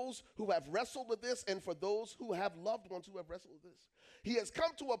for those who have wrestled with this and for those who have loved ones who have wrestled with this. He has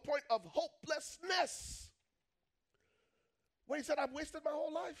come to a point of hopelessness where he said, I've wasted my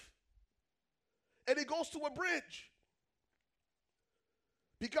whole life. And he goes to a bridge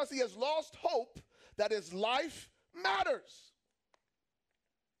because he has lost hope that his life matters.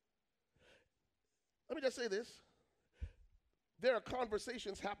 Let me just say this. There are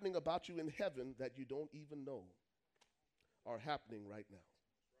conversations happening about you in heaven that you don't even know are happening right now.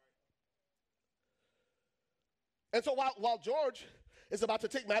 And so while George is about to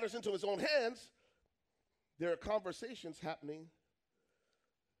take matters into his own hands, there are conversations happening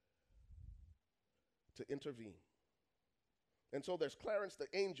to intervene. And so there's Clarence the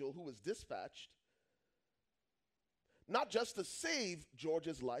angel who was dispatched not just to save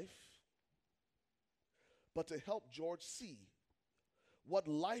George's life, but to help George see what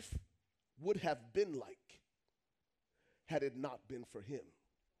life would have been like had it not been for him.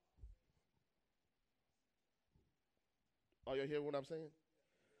 Are you hearing what I'm saying?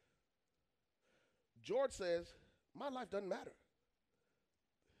 George says, my life doesn't matter.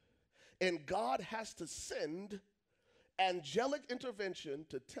 And God has to send angelic intervention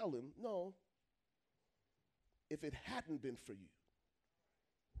to tell him, no, if it hadn't been for you,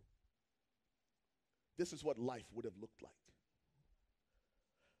 this is what life would have looked like.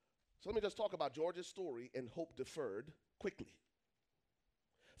 So let me just talk about George's story and hope deferred quickly.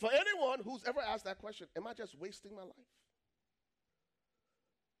 For anyone who's ever asked that question, am I just wasting my life?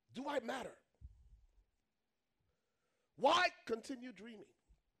 Do I matter? Why continue dreaming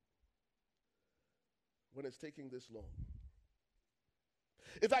when it's taking this long?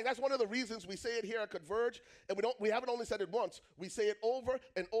 In fact, that's one of the reasons we say it here at Converge, and we haven't only said it once, we say it over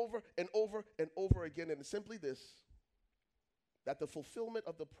and over and over and over again, and it's simply this: that the fulfillment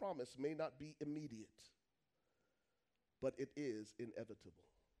of the promise may not be immediate, but it is inevitable.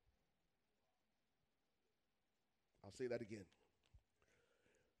 I'll say that again.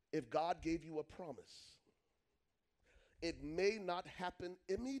 If God gave you a promise, it may not happen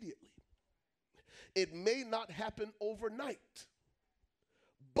immediately. It may not happen overnight,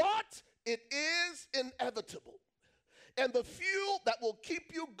 but it is inevitable. And the fuel that will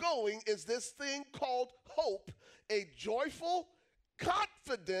keep you going is this thing called hope, a joyful,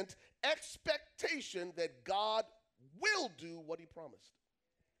 confident expectation that God will do what he promised.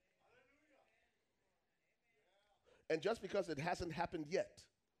 And just because it hasn't happened yet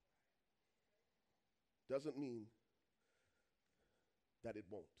doesn't mean that it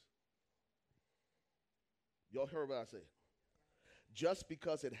won't. Y'all heard what I said? Just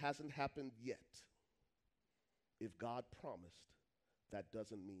because it hasn't happened yet, if God promised, that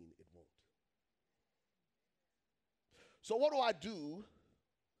doesn't mean it won't. So what do I do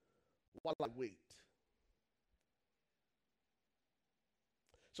while I wait?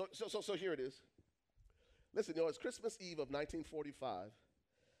 So here it is. Listen, it's Christmas Eve of 1945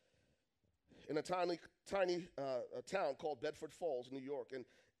 in a tiny town called Bedford Falls, New York,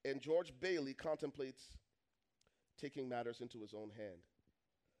 and George Bailey contemplates taking matters into his own hand.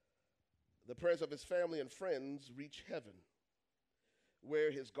 The prayers of his family and friends reach heaven,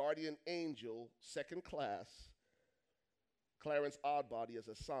 where his guardian angel, second class, Clarence Oddbody, is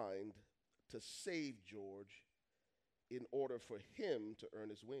assigned to save George in order for him to earn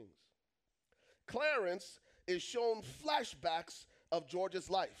his wings. Clarence is shown flashbacks of George's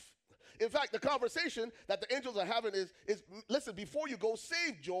life. In fact, the conversation that the angels are having is listen, before you go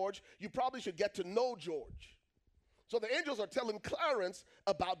save George, you probably should get to know George. So the angels are telling Clarence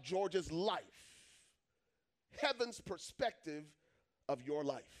about George's life, heaven's perspective of your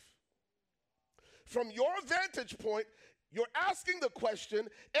life. From your vantage point, you're asking the question,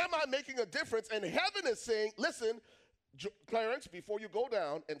 am I making a difference? And heaven is saying, listen, Clarence, before you go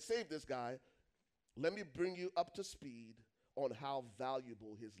down and save this guy, let me bring you up to speed on how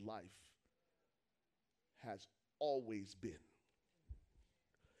valuable his life has always been.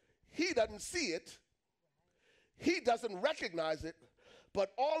 He doesn't see it. He doesn't recognize it,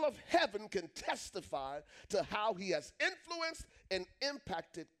 but all of heaven can testify to how he has influenced and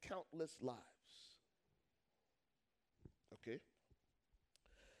impacted countless lives. Okay?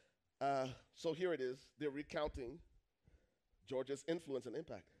 So here it is. They're recounting George's influence and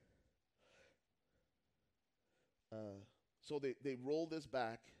impact. So they roll this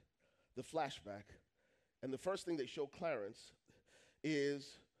back, the flashback, and the first thing they show Clarence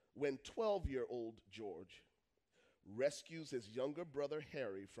is when 12-year-old George rescues his younger brother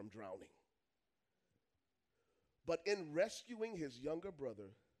Harry from drowning. But in rescuing his younger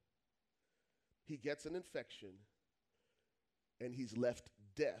brother, he gets an infection and he's left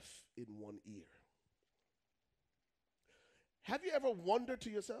deaf in one ear. Have you ever wondered to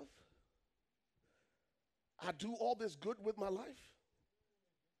yourself, I do all this good with my life,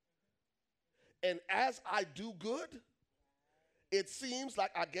 and as I do good, it seems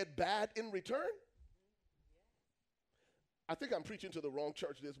like I get bad in return? I think I'm preaching to the wrong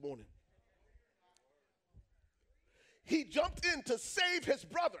church this morning. He jumped in to save his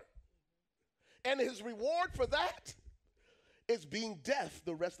brother, and his reward for that is being deaf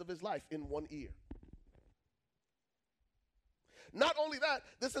the rest of his life in one ear. Not only that,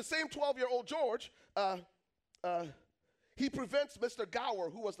 this is the same 12-year-old George, he prevents Mr. Gower,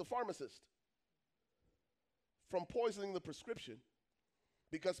 who was the pharmacist, from poisoning the prescription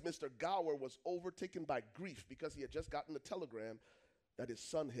because Mr. Gower was overtaken by grief because he had just gotten a telegram that his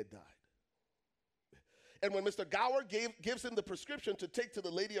son had died. And when Mr. Gower gives him the prescription to take to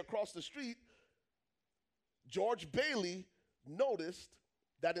the lady across the street, George Bailey noticed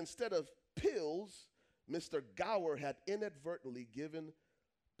that instead of pills, Mr. Gower had inadvertently given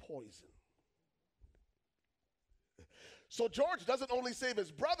poison. So George doesn't only save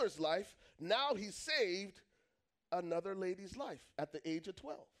his brother's life, now he saved another lady's life at the age of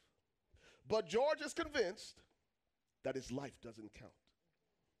 12. But George is convinced that his life doesn't count.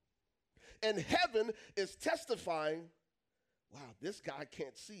 And heaven is testifying, wow, this guy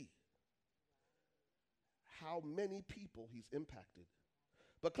can't see how many people he's impacted.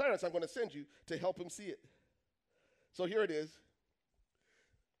 But Clarence, I'm going to send you to help him see it. So here it is.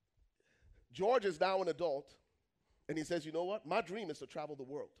 George is now an adult, and he says, you know what? My dream is to travel the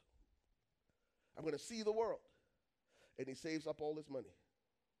world. I'm going to see the world. And he saves up all his money.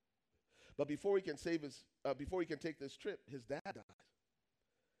 But before he can take this trip, his dad dies.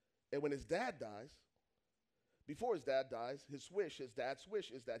 And when his dad dies, before his dad dies, his dad's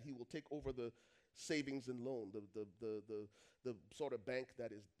wish is that he will take over the savings and loan, the sort of bank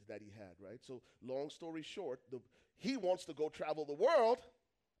that he had, right? So long story short, he wants to go travel the world,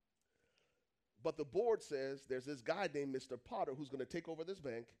 but the board says there's this guy named Mr. Potter who's going to take over this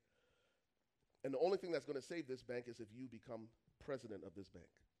bank, And the only thing that's going to save this bank is if you become president of this bank.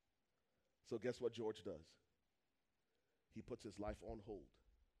 So guess what George does? He puts his life on hold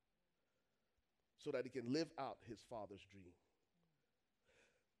so that he can live out his father's dream.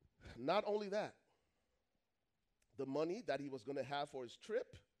 Not only that, the money that he was going to have for his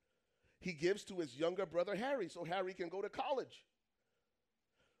trip, he gives to his younger brother Harry so Harry can go to college.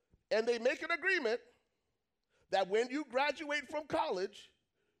 And they make an agreement that when you graduate from college,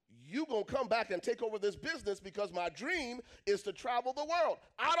 you're going to come back and take over this business because my dream is to travel the world.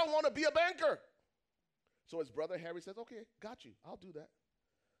 I don't want to be a banker. So his brother Harry says, okay, got you. I'll do that.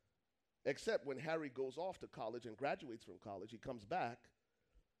 Except when Harry goes off to college and graduates from college, he comes back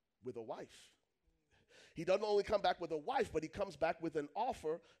with a wife. He doesn't only come back with a wife, but he comes back with an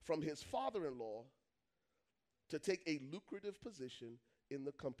offer from his father-in-law to take a lucrative position in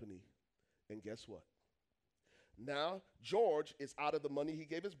the company. And guess what? Now, George is out of the money he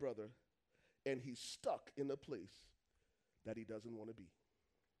gave his brother, and he's stuck in a place that he doesn't want to be.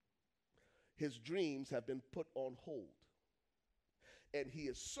 His dreams have been put on hold, and he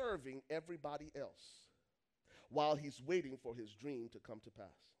is serving everybody else while he's waiting for his dream to come to pass.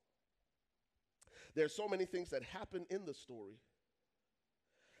 There's so many things that happen in the story.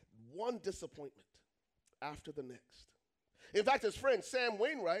 One disappointment after the next. In fact, his friend Sam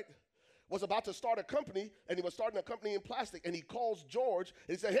Wainwright was about to start a company, and he was starting a company in plastic, and he calls George,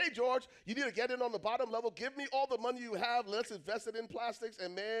 and he said, hey, George, you need to get in on the bottom level. Give me all the money you have. Let's invest it in plastics,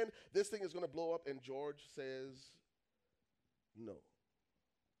 and man, this thing is going to blow up. And George says no,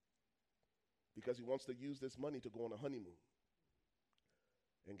 because he wants to use this money to go on a honeymoon.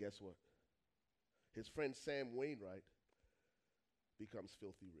 And guess what? His friend Sam Wainwright becomes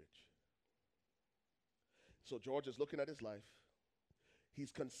filthy rich. So George is looking at his life. He's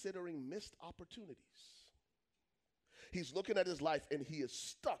considering missed opportunities. He's looking at his life, and he is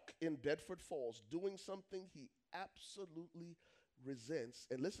stuck in Bedford Falls doing something he absolutely resents.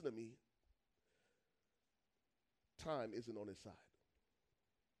 And listen to me, time isn't on his side.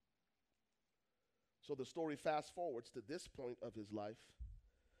 So the story fast forwards to this point of his life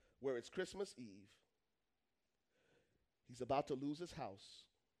where it's Christmas Eve. He's about to lose his house.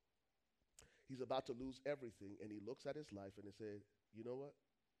 He's about to lose everything, and he looks at his life and he said, you know what?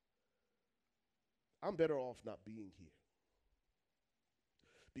 I'm better off not being here.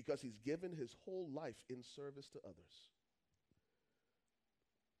 Because he's given his whole life in service to others,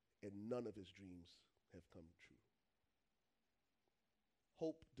 and none of his dreams have come true.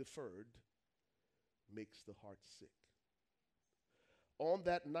 Hope deferred makes the heart sick. On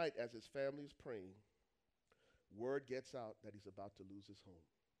that night, as his family is praying, word gets out that he's about to lose his home.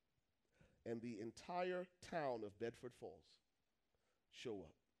 And the entire town of Bedford Falls show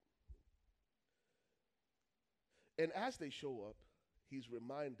up. And as they show up, he's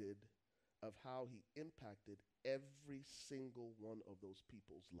reminded of how he impacted every single one of those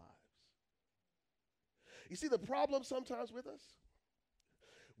people's lives. You see the problem sometimes with us?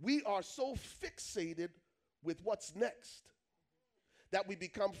 We are so fixated with what's next that we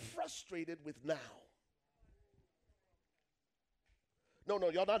become frustrated with now. No,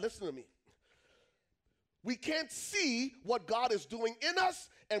 y'all not listening to me. We can't see what God is doing in us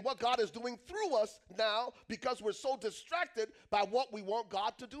and what God is doing through us now because we're so distracted by what we want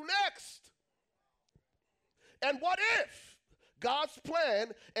God to do next. And what if God's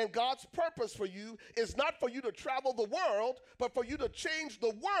plan and God's purpose for you is not for you to travel the world, but for you to change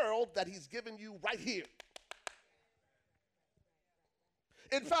the world that he's given you right here?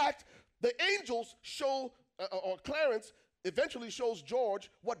 In fact, the angels show, or Clarence eventually shows George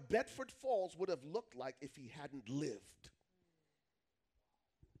what Bedford Falls would have looked like if he hadn't lived.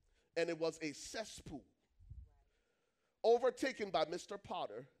 And it was a cesspool overtaken by Mr.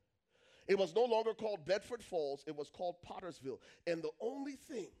 Potter. It was no longer called Bedford Falls, it was called Pottersville. And the only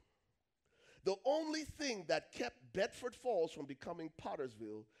thing that kept Bedford Falls from becoming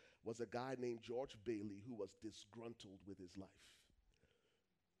Pottersville was a guy named George Bailey who was disgruntled with his life.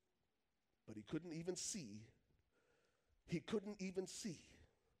 But he couldn't even see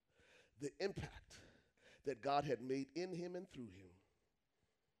the impact that God had made in him and through him,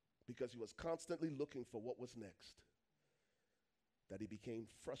 because he was constantly looking for what was next, that he became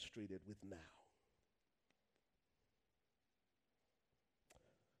frustrated with now.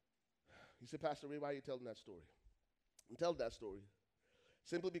 You say, Pastor Ray, why are you telling that story? I'm telling that story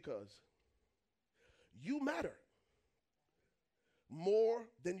simply because you matter more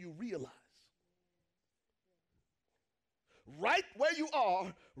than you realize. Right where you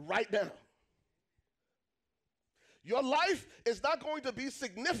are right now. Your life is not going to be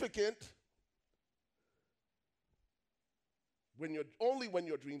significant when your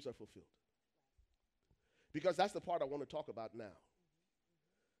dreams are fulfilled. Because that's the part I want to talk about now.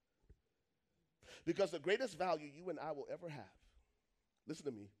 Because the greatest value you and I will ever have, listen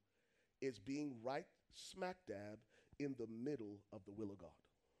to me, is being right smack dab in the middle of the will of God.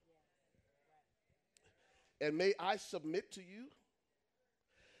 And may I submit to you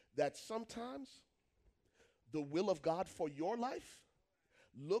that sometimes the will of God for your life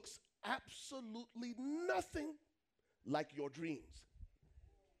looks absolutely nothing like your dreams.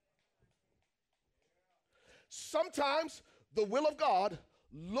 Sometimes the will of God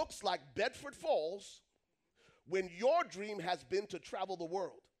looks like Bedford Falls when your dream has been to travel the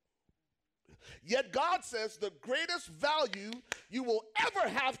world. Yet God says the greatest value you will ever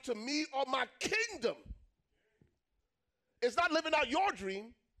have to me or my kingdom is not living out your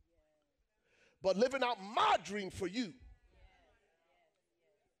dream, but living out my dream for you.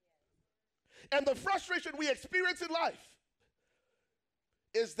 And the frustration we experience in life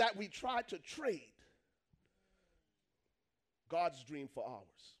is that we try to trade God's dream for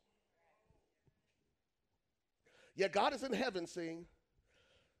ours. Yet God is in heaven saying,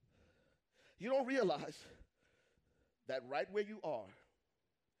 you don't realize that right where you are,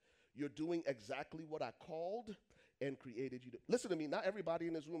 you're doing exactly what I called and created you to. Listen to me, not everybody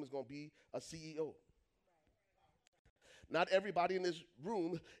in this room is going to be a CEO. Not everybody in this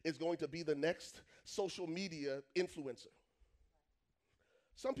room is going to be the next social media influencer.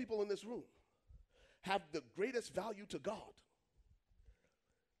 Some people in this room have the greatest value to God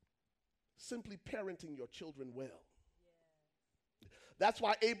simply parenting your children well. That's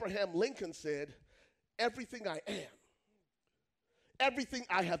why Abraham Lincoln said, everything I am, everything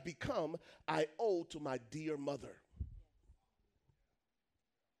I have become, I owe to my dear mother.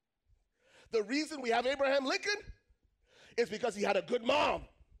 The reason we have Abraham Lincoln is because he had a good mom.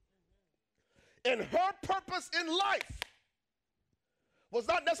 And her purpose in life was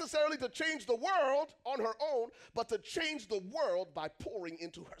not necessarily to change the world on her own, but to change the world by pouring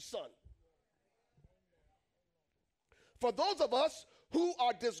into her son. For those of us who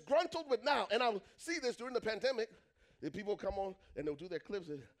are disgruntled with now, and I see this during the pandemic, if people come on and they'll do their clips,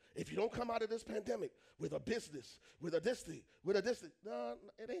 if you don't come out of this pandemic with a business, with a this thing, no,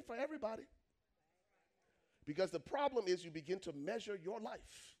 it ain't for everybody. Because the problem is you begin to measure your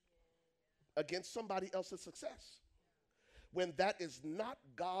life against somebody else's success when that is not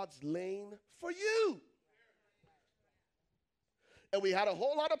God's lane for you. And we had a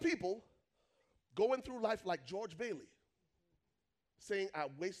whole lot of people going through life like George Bailey, saying, I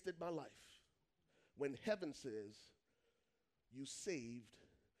wasted my life, when heaven says you saved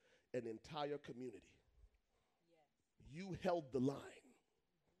an entire community. You held the line.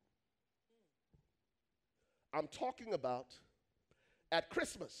 I'm talking about at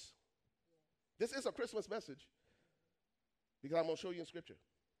Christmas. This is a Christmas message because I'm going to show you in Scripture.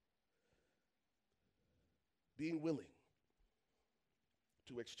 Being willing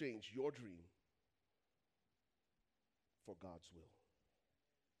to exchange your dream for God's will.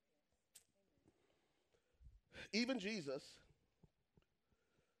 Even Jesus,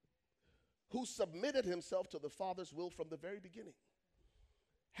 who submitted himself to the Father's will from the very beginning,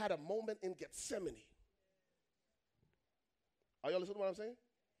 had a moment in Gethsemane. Are y'all listening to what I'm saying?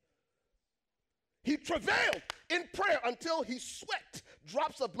 He travailed in prayer until he sweat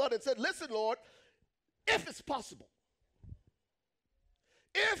drops of blood and said, listen, Lord, if it's possible,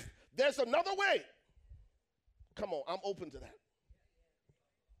 if there's another way, come on, I'm open to that.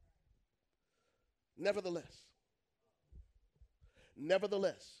 Nevertheless,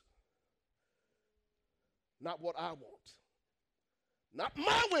 not what I want, not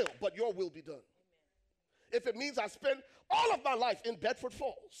my will, but your will be done. If it means I spend all of my life in Bedford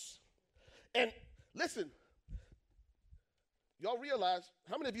Falls. And listen, y'all realize,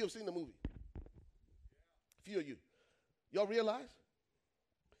 how many of you have seen the movie? A few of you. Y'all realize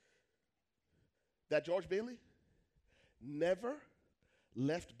that George Bailey never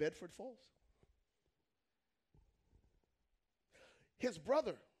left Bedford Falls? His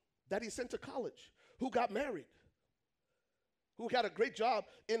brother that he sent to college, who got married, who got a great job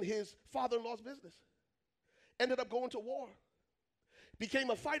in his father-in-law's business, ended up going to war, became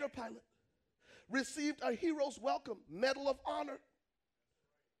a fighter pilot, received a hero's welcome, Medal of Honor,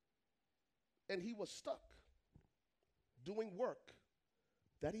 and he was stuck doing work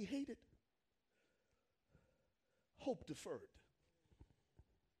that he hated. Hope deferred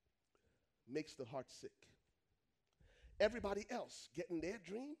makes the heart sick. Everybody else getting their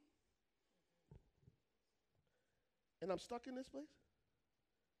dream, and I'm stuck in this place?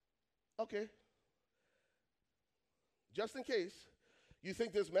 Okay. Just in case you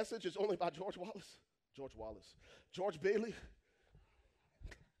think this message is only about George Bailey, George Wallace.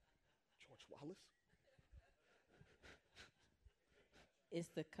 It's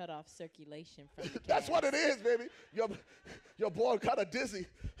the cut off circulation from the That's what it calves. is, baby. Your boy kind of dizzy.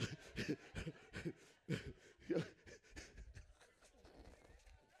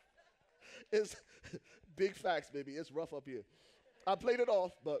 It's big facts, baby. It's rough up here. I played it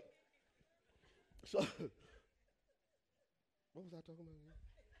off, but so what was I talking about?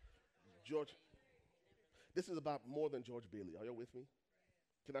 George. This is about more than George Bailey. Are you with me?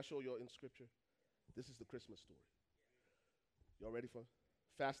 Can I show you in scripture? This is the Christmas story. Y'all ready for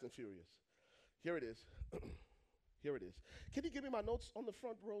Fast and Furious? Here it is. Here it is. Can you give me my notes on the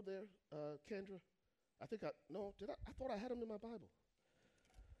front row there, Kendra? I think no, did I? I thought I had them in my Bible.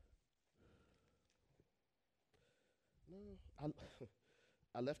 No,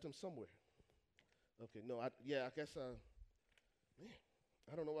 I left them somewhere. Okay, no, I guess, man,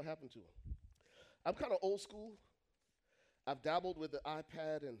 I don't know what happened to them. I'm kind of old school. I've dabbled with the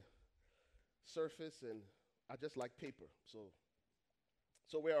iPad and Surface, and I just like paper.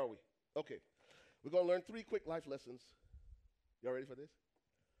 So where are we? Okay, we're going to learn 3 quick life lessons. Y'all ready for this?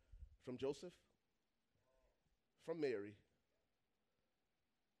 From Joseph, from Mary,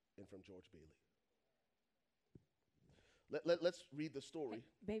 and from George Bailey. Let's read the story.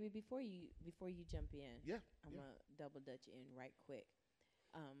 Hey, baby, before you jump in, Yeah. I'm gonna double dutch in right quick.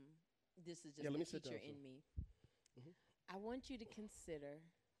 This is just Yeah, let the me sit teacher down, in me. Mhm. I want you to consider,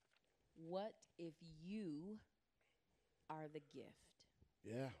 what if you are the gift?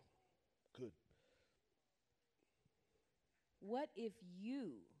 Yeah, good. What if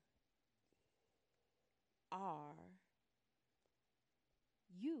you are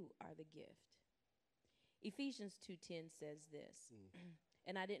the gift? Ephesians 2:10 says this.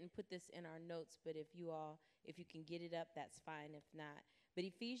 And I didn't put this in our notes, but if you can get it up, that's fine. If not, but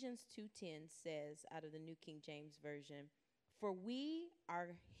Ephesians 2:10 says, out of the New King James Version, "For we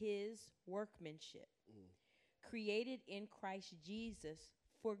are his workmanship, created in Christ Jesus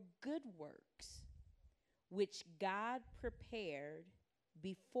for good works, which God prepared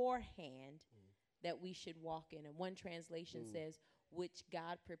beforehand that we should walk in." And one translation says, which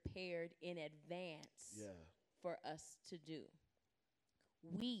God prepared in advance Yeah. for us to do.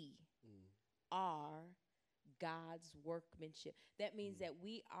 We are God's workmanship. That means that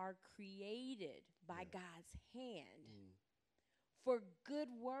we are created by God's hand for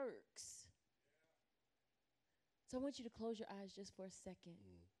good works. So I want you to close your eyes just for a second.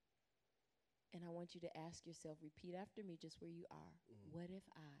 And I want you to ask yourself, repeat after me just where you are. What if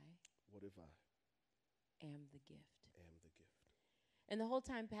What if I am the gift? am the gift? And the whole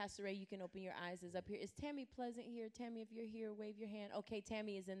time, Pastor Ray, you can open your eyes, is up here. Is Tammy Pleasant here? Tammy, if you're here, wave your hand. Okay,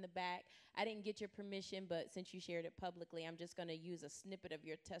 Tammy is in the back. I didn't get your permission, but since you shared it publicly, I'm just going to use a snippet of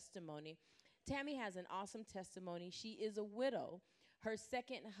your testimony. Tammy has an awesome testimony. She is a widow. Her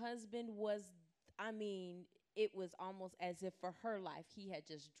second husband was, it was almost as if for her life, he had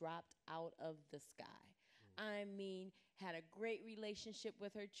just dropped out of the sky. Had a great relationship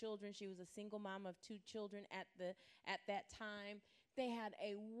with her children. She was a single mom of 2 children at that time. They had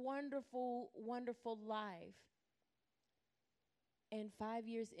a wonderful, wonderful life. And 5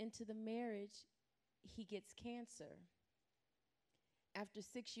 years into the marriage, he gets cancer. After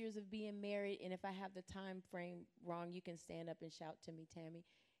 6 years of being married, and if I have the time frame wrong, you can stand up and shout to me, Tammy,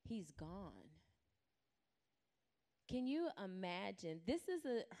 he's gone. Can you imagine?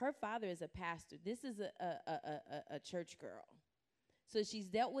 Her father is a pastor. This is a church girl. So she's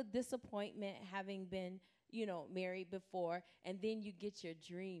dealt with disappointment, having been, married before, and then you get your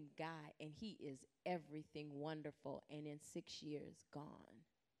dream guy, and he is everything wonderful, and in 6 years, gone.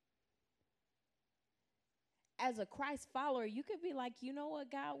 As a Christ follower, you could be like, you know what,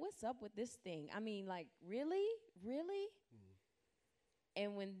 God, what's up with this thing? Really? Really?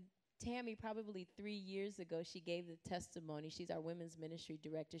 And when Tammy, probably 3 years ago, she gave the testimony. She's our women's ministry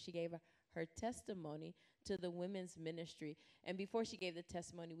director. She gave her testimony to the women's ministry. And before she gave the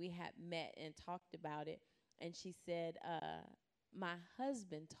testimony, we had met and talked about it. And she said, my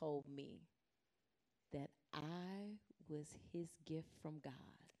husband told me that I was his gift from God.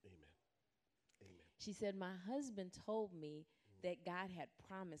 Amen. Amen. She said, my husband told me that God had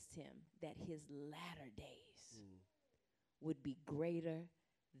promised him that his latter days would be greater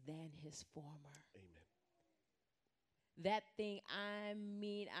than his former. Amen. That thing,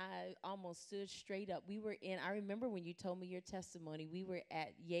 I almost stood straight up. I remember when you told me your testimony, we were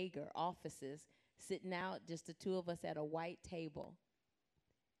at Jaeger offices, sitting out, just the 2 of us at a white table.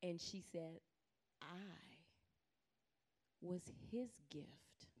 And she said, I was his gift.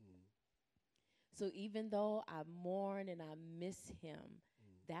 So even though I mourn and I miss him,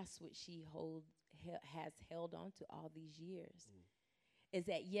 that's what she has held on to all these years. Is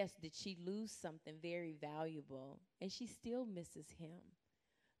that, yes, did she lose something very valuable, and she still misses him.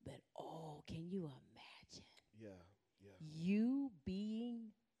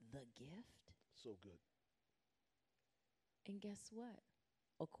 So good. And guess what?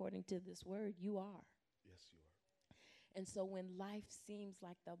 According to this word, you are. Yes, you are. And so when life seems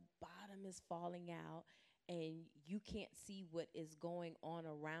like the bottom is falling out and you can't see what is going on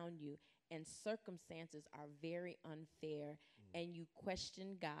around you and circumstances are very unfair and you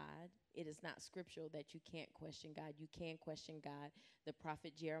question God, it is not scriptural that you can't question God. You can question God. The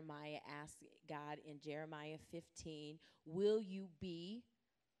prophet Jeremiah asked God in Jeremiah 15, will you be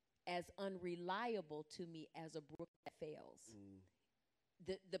as unreliable to me as a brook that fails?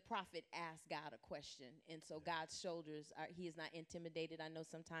 The prophet asked God a question. And so God's shoulders are, he is not intimidated. I know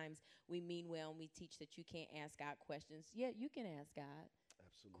sometimes we mean well and we teach that you can't ask God questions. Yeah, you can ask God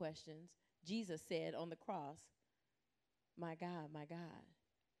Absolutely. questions. Jesus said on the cross, my God,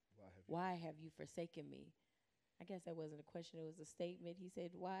 why have you forsaken me? I guess that wasn't a question. It was a statement. He said,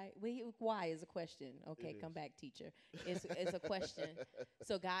 why? Why is a question. Okay, come back, teacher. It's a question.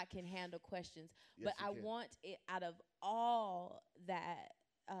 So God can handle questions. Yes, but he I can. want it out of all that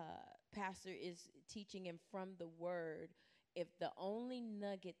Pastor is teaching and from the word, if the only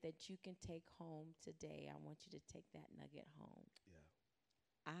nugget that you can take home today, I want you to take that nugget home.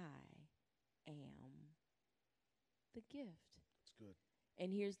 Yeah. I am the gift. It's good.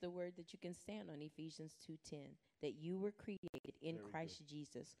 And here's the word that you can stand on, Ephesians 2:10, that you were created in Very Christ good.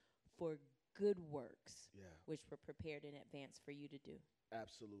 Jesus for good works, Yeah. which were prepared in advance for you to do.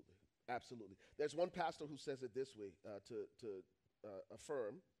 Absolutely. Absolutely. There's one pastor who says it this way to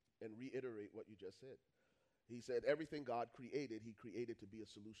affirm and reiterate what you just said. He said, everything God created, he created to be a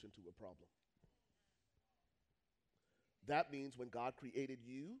solution to a problem. That means when God created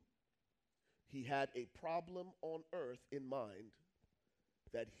you, he had a problem on earth in mind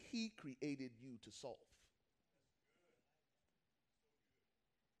that he created you to solve.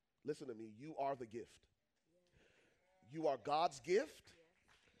 Listen to me, you are the gift. You are God's gift,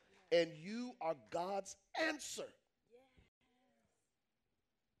 and you are God's answer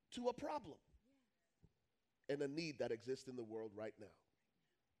to a problem and a need that exists in the world right now.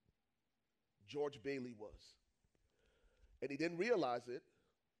 George Bailey was. And he didn't realize it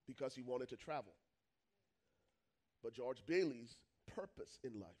because he wanted to travel. But George Bailey's purpose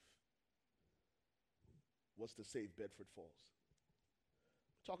in life was to save Bedford Falls.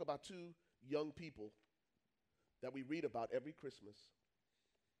 Talk about two young people that we read about every Christmas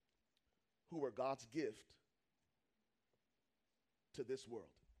who were God's gift to this world.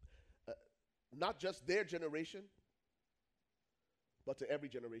 Not just their generation, but to every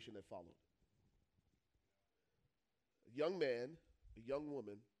generation that followed. A young man, a young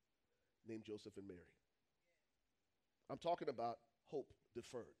woman named Joseph and Mary. I'm talking about hope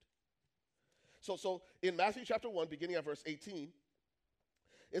deferred. So in Matthew chapter 1, beginning at verse 18,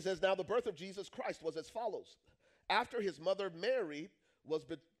 it says, now the birth of Jesus Christ was as follows. After his mother Mary was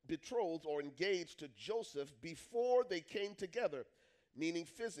betrothed or engaged to Joseph, before they came together, meaning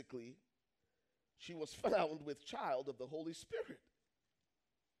physically, she was found with child of the Holy Spirit.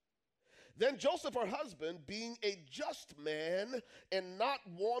 Then Joseph, her husband, being a just man and not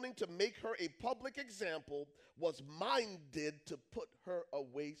wanting to make her a public example, was minded to put her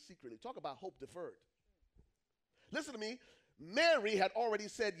away secretly. Talk about hope deferred. Listen to me. Mary had already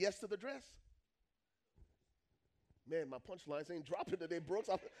said yes to the dress. Man, my punchlines ain't dropping today, Brooks.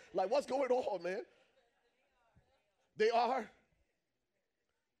 I'm like, what's going on, man? They are?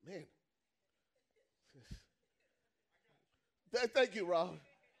 Man. Thank you, Rob.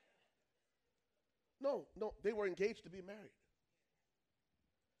 No, they were engaged to be married.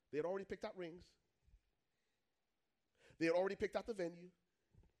 They had already picked out rings. They had already picked out the venue.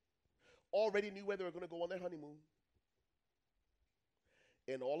 Already knew where they were going to go on their honeymoon.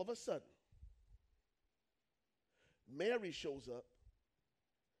 And all of a sudden, Mary shows up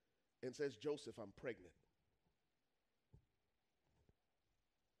and says, Joseph, I'm pregnant.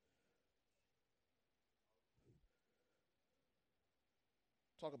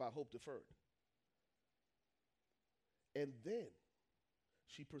 Talk about hope deferred. And then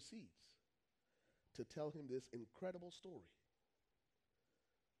she proceeds to tell him this incredible story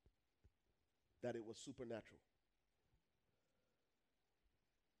that it was supernatural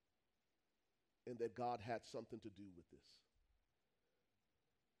and that God had something to do with this.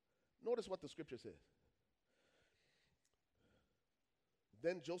 Notice what the scripture says.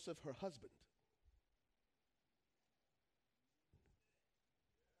 Then Joseph, her husband,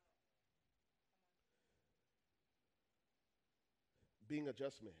 being a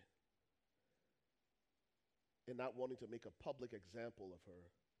just man and not wanting to make a public example of her,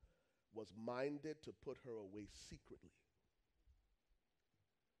 was minded to put her away secretly.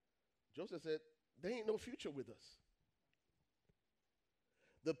 Joseph said, there ain't no future with us.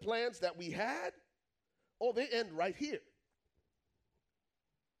 The plans that we had, oh, they end right here.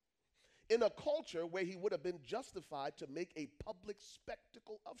 In a culture where he would have been justified to make a public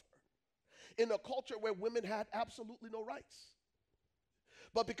spectacle of her. In a culture where women had absolutely no rights.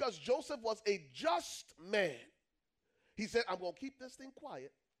 But because Joseph was a just man, he said, I'm going to keep this thing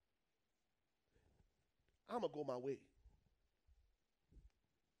quiet. I'm going to go my way.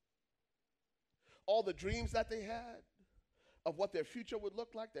 All the dreams that they had of what their future would look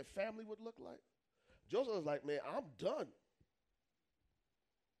like, their family would look like, Joseph was like, man, I'm done.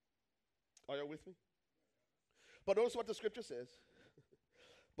 Are you with me? But notice what the scripture says.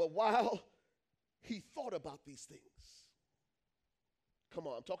 But while he thought about these things, come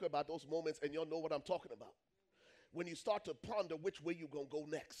on, I'm talking about those moments, and y'all know what I'm talking about. When you start to ponder which way you're going to go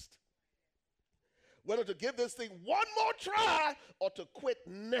next. Whether to give this thing one more try or to quit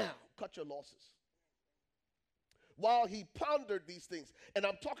now. Cut your losses. While he pondered these things, and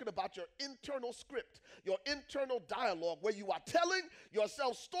I'm talking about your internal script, your internal dialogue, where you are telling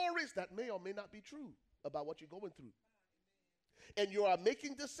yourself stories that may or may not be true about what you're going through. And you are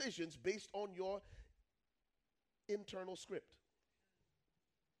making decisions based on your internal script.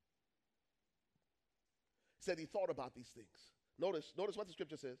 Said he thought about these things. Notice what the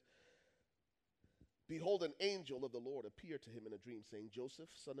scripture says. Behold, an angel of the Lord appeared to him in a dream, saying, Joseph,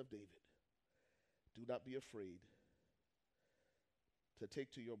 son of David, do not be afraid to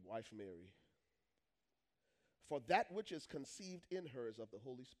take to your wife Mary, for that which is conceived in her is of the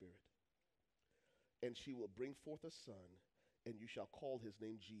Holy Spirit. And she will bring forth a son, and you shall call his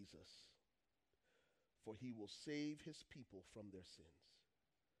name Jesus, for he will save his people from their sins.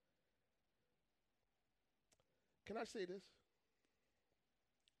 Can I say this?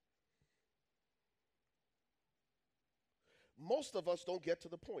 Most of us don't get to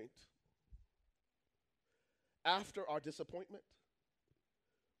the point after our disappointment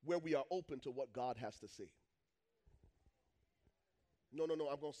where we are open to what God has to say. No,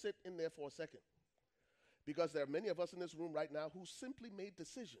 I'm going to sit in there for a second. Because there are many of us in this room right now who simply made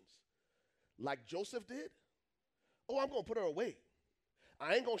decisions like Joseph did. Oh, I'm going to put her away.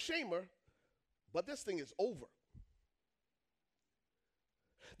 I ain't going to shame her, but this thing is over.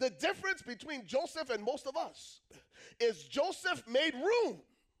 The difference between Joseph and most of us is Joseph made room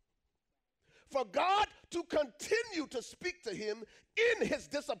for God to continue to speak to him in his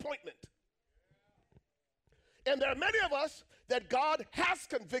disappointment. And there are many of us that God has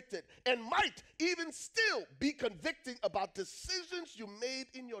convicted and might even still be convicting about decisions you made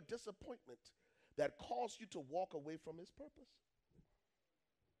in your disappointment that caused you to walk away from his purpose.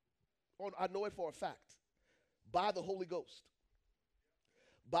 Oh, I know it for a fact. By the Holy Ghost.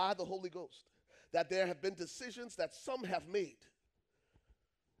 By the Holy Ghost. That there have been decisions that some have made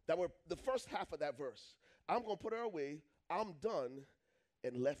that were the first half of that verse. I'm going to put her away. I'm done.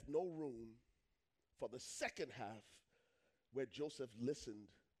 And left no room for the second half where Joseph listened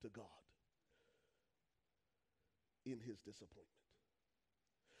to God in his disappointment.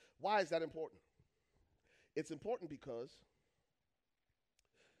 Why is that important? It's important because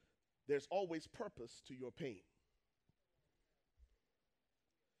there's always purpose to your pain.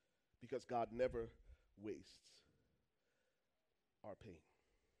 Because God never wastes our pain.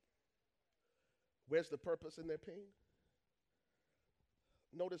 Where's the purpose in their pain?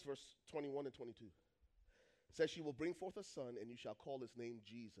 Notice verse 21 and 22. It says, she will bring forth a son, and you shall call his name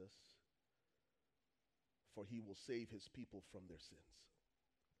Jesus, for he will save his people from their sins.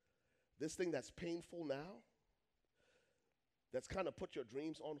 This thing that's painful now, that's kind of put your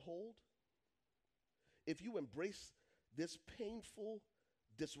dreams on hold, if you embrace this painful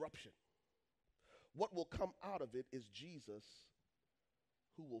disruption, what will come out of it is Jesus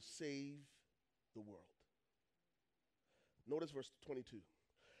who will save the world. Notice verse 22.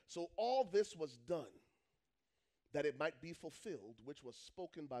 So all this was done that it might be fulfilled, which was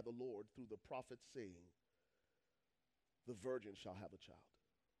spoken by the Lord through the prophet, saying, the virgin shall have a child.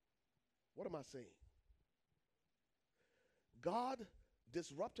 What am I saying? God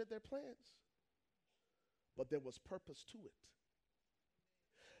disrupted their plans, but there was purpose to it.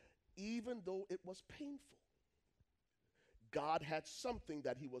 Even though it was painful, God had something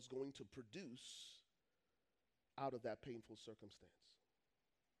that he was going to produce out of that painful circumstance.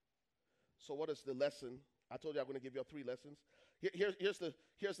 So what is the lesson? I told you I'm going to give you 3 lessons.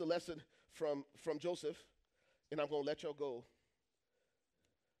 Here's the lesson from Joseph, and I'm going to let y'all go.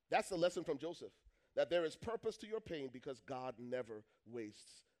 That's the lesson from Joseph, that there is purpose to your pain because God never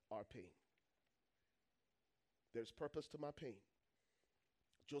wastes our pain. There's purpose to my pain.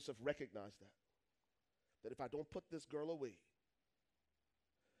 Joseph recognized that if I don't put this girl away,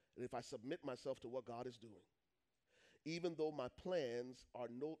 and if I submit myself to what God is doing, even though my plans are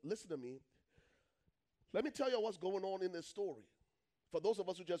no, listen to me. Let me tell you what's going on in this story. For those of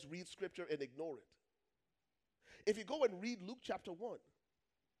us who just read scripture and ignore it. If you go and read Luke chapter 1,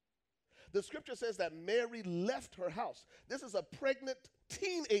 the scripture says that Mary left her house. This is a pregnant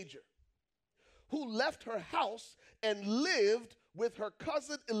teenager who left her house and lived with her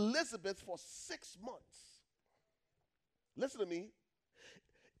cousin Elizabeth for 6 months. Listen to me.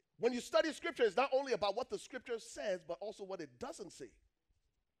 When you study scripture, it's not only about what the scripture says, but also what it doesn't say.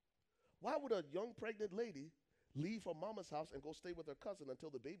 Why would a young pregnant lady leave her mama's house and go stay with her cousin until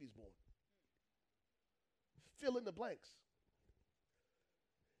the baby's born? Fill in the blanks.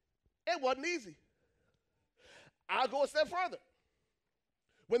 It wasn't easy. I'll go a step further.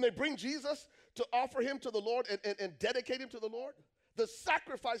 When they bring Jesus to offer him to the Lord and dedicate him to the Lord, the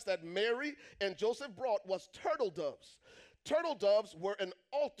sacrifice that Mary and Joseph brought was turtle doves. Turtle doves were an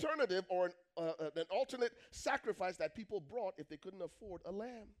alternative or an alternate sacrifice that people brought if they couldn't afford a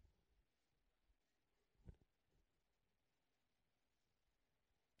lamb.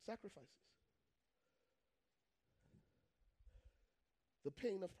 Sacrifices. The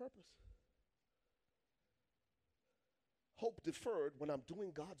pain of purpose. Hope deferred when I'm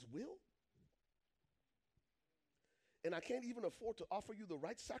doing God's will. And I can't even afford to offer you the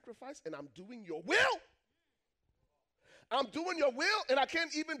right sacrifice, and I'm doing your will. I'm doing your will, and I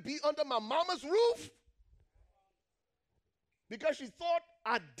can't even be under my mama's roof because she thought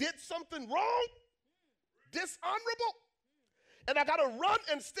I did something wrong, dishonorable. And I got to run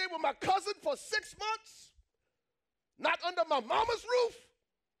and stay with my cousin for 6 months, not under my mama's roof,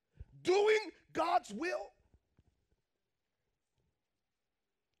 doing God's will.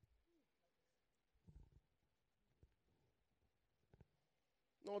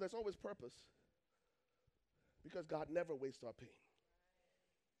 No, there's always purpose because God never wastes our pain.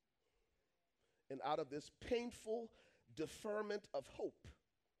 And out of this painful deferment of hope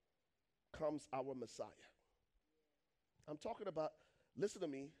comes our Messiah. I'm talking about, listen to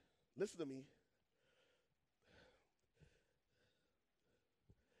me.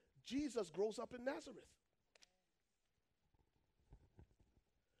 Jesus grows up in Nazareth.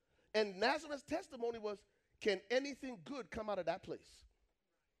 And Nazareth's testimony was, can anything good come out of that place?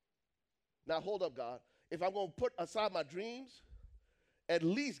 Now hold up, God. If I'm going to put aside my dreams, at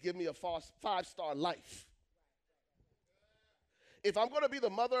least give me a 5-star life. If I'm going to be the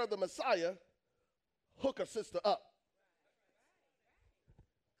mother of the Messiah, hook a sister up.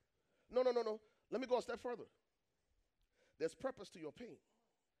 No. Let me go a step further. There's purpose to your pain.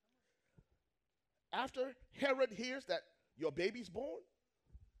 After Herod hears that your baby's born,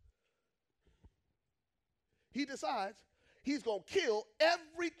 he decides he's going to kill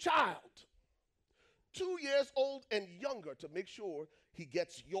every child 2 years old and younger to make sure he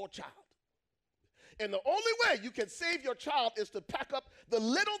gets your child. And the only way you can save your child is to pack up the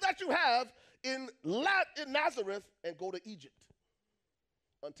little that you have in Nazareth and go to Egypt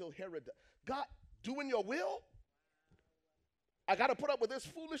until Herod. God, doing your will? I got to put up with this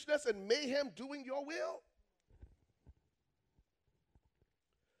foolishness and mayhem doing your will?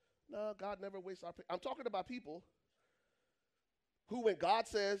 No, God never wastes our pain. I'm talking about people who, when God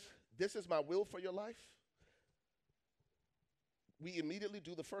says, this is my will for your life, we immediately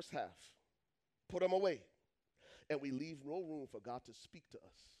do the first half, put them away, and we leave no room for God to speak to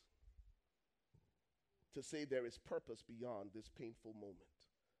us, to say there is purpose beyond this painful moment.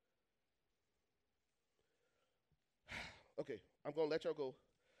 Okay, I'm going to let y'all go.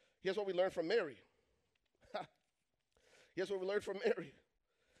 Here's what we learned from Mary. Here's what we learned from Mary.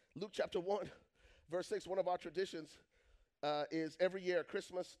 Luke chapter 1, verse 6, one of our traditions is every year,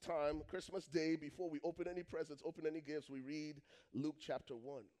 Christmas time, Christmas Day, before we open any presents, open any gifts, we read Luke chapter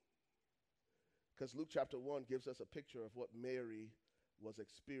 1. Because Luke chapter 1 gives us a picture of what Mary was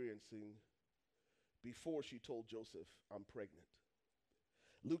experiencing before she told Joseph, I'm pregnant.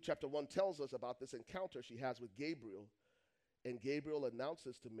 Luke chapter 1 tells us about this encounter she has with Gabriel, and Gabriel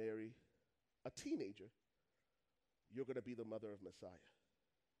announces to Mary, a teenager, you're going to be the mother of Messiah.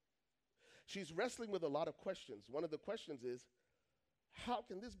 She's wrestling with a lot of questions. One of the questions is, how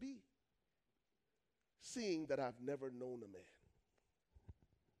can this be? Seeing that I've never known a man.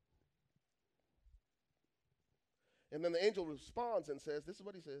 And then the angel responds and says, this is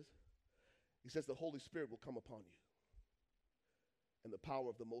what he says. He says, the Holy Spirit will come upon you, and the power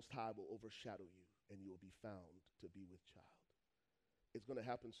of the Most High will overshadow you, and you will be found to be with child. It's going to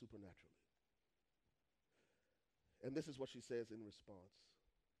happen supernaturally. And this is what she says in response.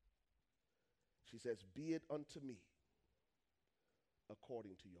 She says, be it unto me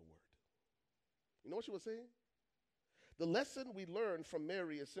according to your word. You know what she was saying? The lesson we learn from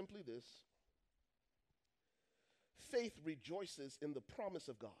Mary is simply this. Faith rejoices in the promise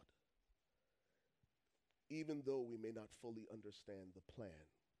of God, even though we may not fully understand the plan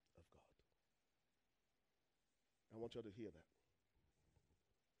of God. I want y'all to hear that.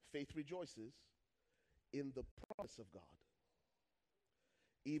 Faith rejoices in the promise of God,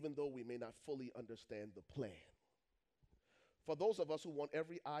 even though we may not fully understand the plan. For those of us who want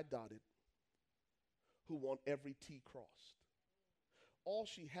every I dotted, who want every T crossed, all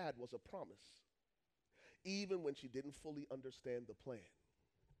she had was a promise, even when she didn't fully understand the plan.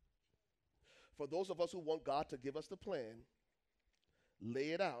 For those of us who want God to give us the plan, lay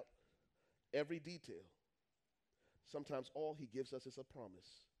it out, every detail, sometimes all he gives us is a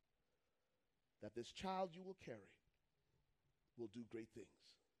promise that this child you will carry will do great things.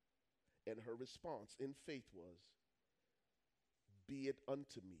 And her response in faith was, be it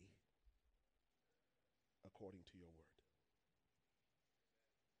unto me according to your word.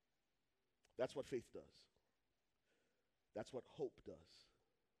 That's what faith does. That's what hope does.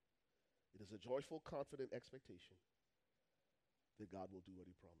 It is a joyful, confident expectation that God will do what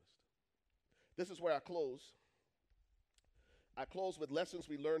he promised. This is where I close. I close with lessons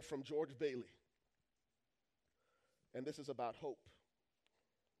we learned from George Bailey. And this is about hope.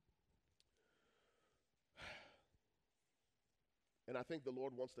 And I think the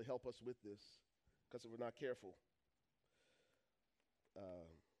Lord wants to help us with this, because if we're not careful,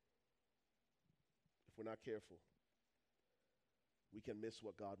 we can miss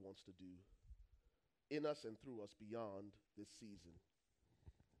what God wants to do in us and through us beyond this season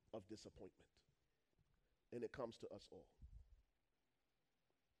of disappointment. And it comes to us all.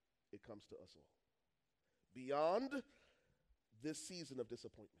 It comes to us all. Beyond this season of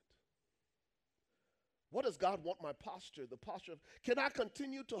disappointment. What does God want my posture? The posture of, can I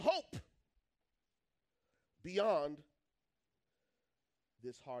continue to hope beyond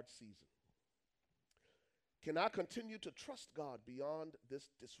this hard season? Can I continue to trust God beyond this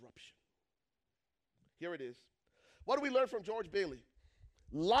disruption? Here it is. What do we learn from George Bailey?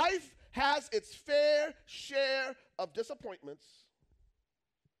 Life has its fair share of disappointments.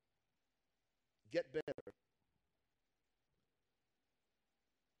 Get better.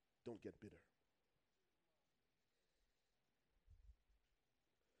 Don't get bitter.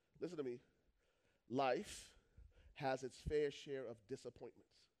 Listen to me. Life has its fair share of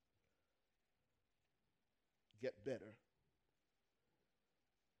disappointments. Get better.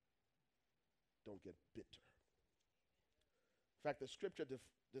 Don't get bitter. In fact, the scripture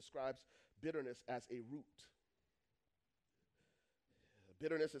describes bitterness as a root.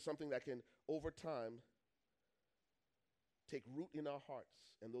 Bitterness is something that can, over time, take root in our hearts.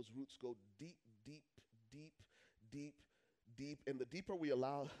 And those roots go deep, deep, deep, deep, deep. And the deeper we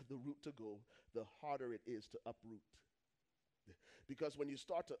allow the root to go, the harder it is to uproot. Because when you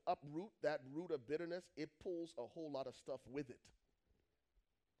start to uproot that root of bitterness, it pulls a whole lot of stuff with it.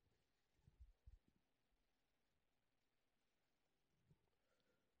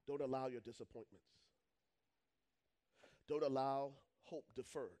 Don't allow your disappointments. Don't allow hope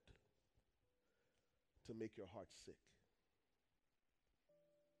deferred to make your heart sick.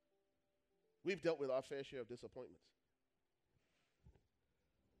 We've dealt with our fair share of disappointments.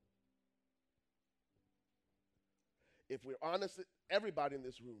 If we're honest, everybody in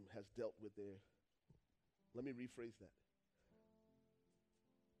this room has dealt with their, let me rephrase that.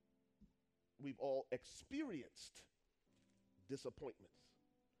 We've all experienced disappointments.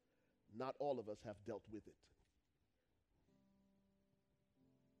 Not all of us have dealt with it.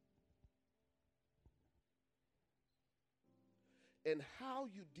 And how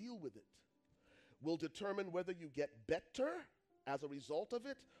you deal with it will determine whether you get better as a result of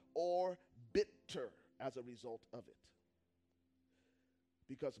it or bitter as a result of it.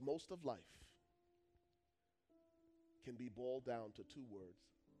 Because most of life can be boiled down to two words: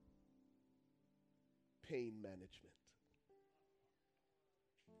 pain management.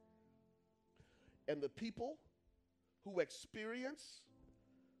 And the people who experience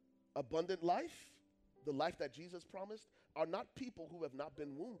abundant life, the life that Jesus promised, are not people who have not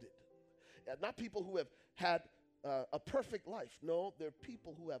been wounded, not people who have had a perfect life. No, they're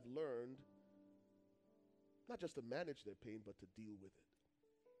people who have learned not just to manage their pain, but to deal with it.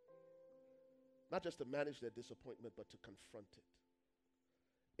 Not just to manage their disappointment, but to confront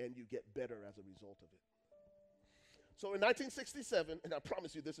it. And you get better as a result of it. So in 1967, and I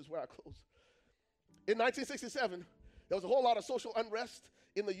promise you this is where I close. In 1967, there was a whole lot of social unrest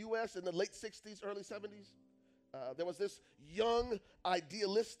in the U.S. in the late 60s, early 70s. There was this young,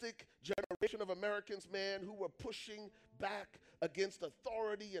 idealistic generation of Americans, man, who were pushing back against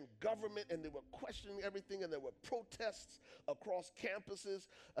authority and government, and they were questioning everything, and there were protests across campuses.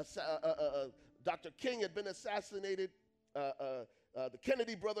 Dr. King had been assassinated. The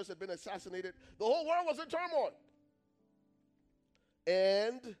Kennedy brothers had been assassinated. The whole world was in turmoil.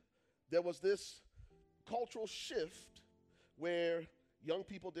 And there was this cultural shift where young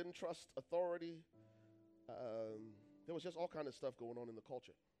people didn't trust authority. There was just all kind of stuff going on in the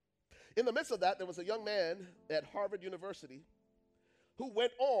culture. In the midst of that, there was a young man at Harvard University who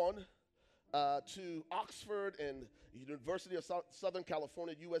went on to Oxford and University of Southern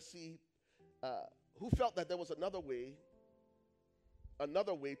California, USC, who felt that there was another way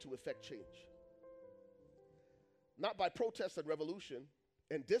to effect change. Not by protest and revolution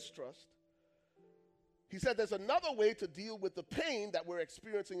and distrust. He said there's another way to deal with the pain that we're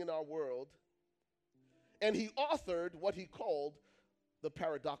experiencing in our world. And he authored what he called the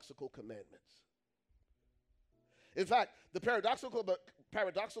paradoxical commandments. In fact, the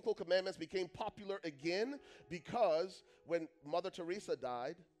paradoxical commandments became popular again because when Mother Teresa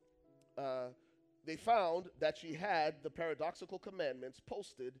died, they found that she had the paradoxical commandments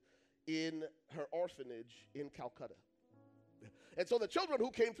posted in her orphanage in Calcutta. And so the children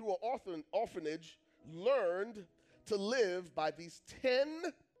who came through an orphanage learned to live by these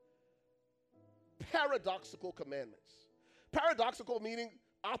 10 paradoxical commandments. Paradoxical meaning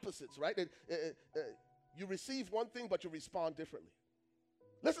opposites, right? You receive one thing, but you respond differently.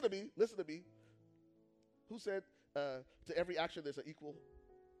 Listen to me. Who said to every action there's an equal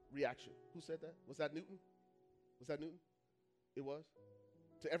reaction? Who said that? Was that Newton? It was?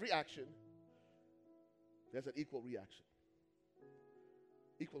 To every action, there's an equal reaction.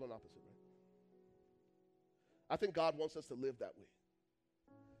 Equal and opposite, right? I think God wants us to live that way.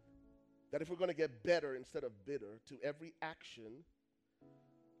 That if we're going to get better instead of bitter, to every action,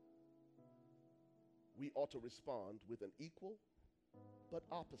 we ought to respond with an equal but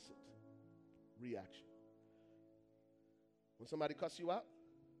opposite reaction. When somebody cuss you out,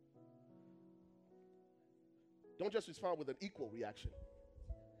 don't just respond with an equal reaction.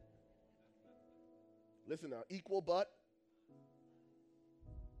 Listen now, equal but.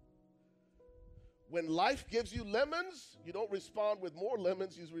 When life gives you lemons, you don't respond with more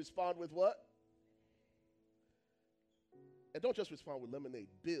lemons, you respond with what? And don't just respond with lemonade,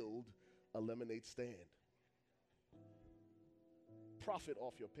 build a lemonade stand. Profit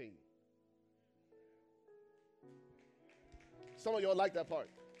off your pain. Some of y'all like that part.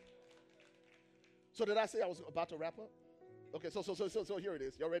 So did I say I was about to wrap up? Okay, so here it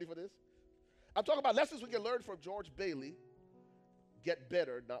is. Y'all ready for this? I'm talking about lessons we can learn from George Bailey. Get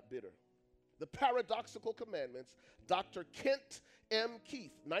better, not bitter. The Paradoxical Commandments, Dr. Kent M.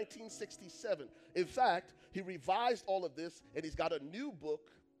 Keith, 1967. In fact, he revised all of this, and he's got a new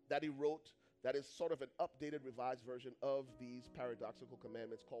book that he wrote that is sort of an updated, revised version of these Paradoxical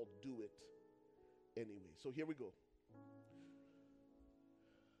Commandments called Do It Anyway. So here we go.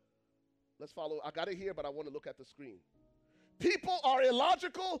 Let's follow. I got it here, but I want to look at the screen. People are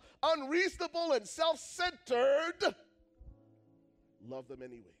illogical, unreasonable, and self-centered. Love them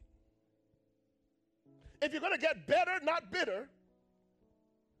anyway. If you're going to get better, not bitter,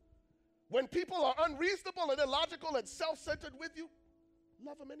 when people are unreasonable and illogical and self-centered with you,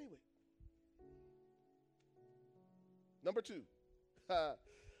 love them anyway. Number 2,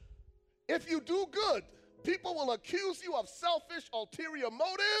 if you do good, people will accuse you of selfish, ulterior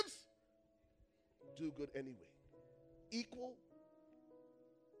motives. Do good anyway. Equal,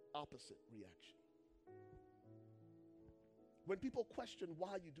 opposite reaction. When people question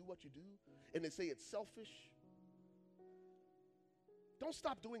why you do what you do, and they say it's selfish, don't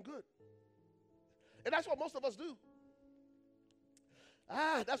stop doing good. And that's what most of us do.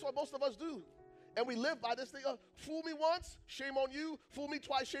 That's what most of us do. And we live by this thing of fool me once, shame on you, fool me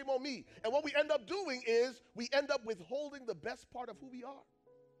twice, shame on me. And what we end up doing is we end up withholding the best part of who we are.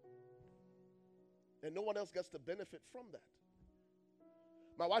 And no one else gets to benefit from that.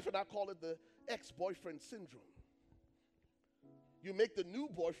 My wife and I call it the ex-boyfriend syndrome. You make the new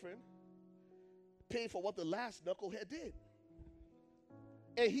boyfriend pay for what the last knucklehead did.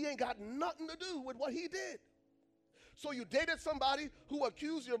 And he ain't got nothing to do with what he did. So you dated somebody who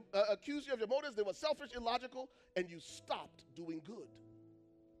accused you of your motives. They were selfish, illogical, and you stopped doing good.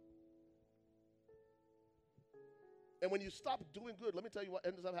 And when you stop doing good, let me tell you what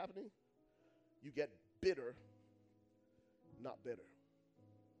ends up happening. You get bitter, not better.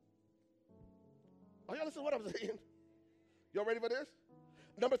 Are y'all listening to what I'm saying? Y'all ready for this?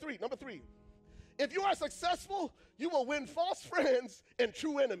 Number three. If you are successful, you will win false friends and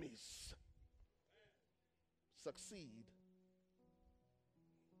true enemies. Succeed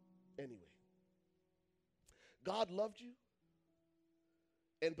anyway. God loved you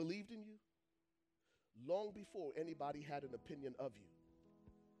and believed in you long before anybody had an opinion of you.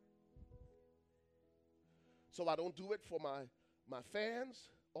 So I don't do it for my fans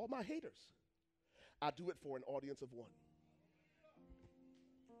or my haters. I do it for an audience of one.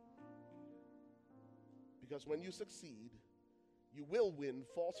 Because when you succeed, you will win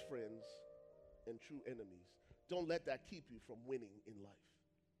false friends and true enemies. Don't let that keep you from winning in life.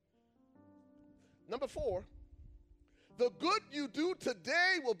 Number 4, the good you do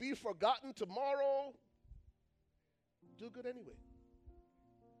today will be forgotten tomorrow. Do good anyway.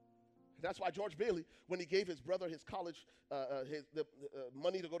 That's why George Bailey, when he gave his brother his college,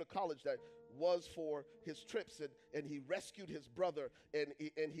 money to go to college that was for his trips, and he rescued his brother, and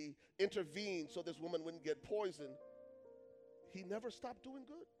he intervened so this woman wouldn't get poisoned, he never stopped doing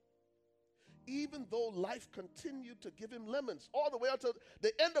good. Even though life continued to give him lemons, all the way until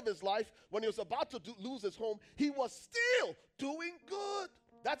the end of his life, when he was about to lose his home, he was still doing good.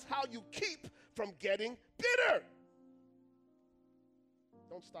 That's how you keep from getting bitter.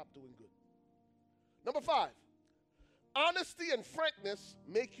 Don't stop doing good. Number 5, honesty and frankness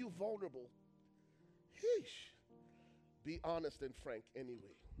make you vulnerable. Heesh. Be honest and frank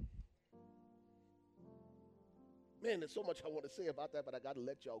anyway. Man, there's so much I want to say about that, but I got to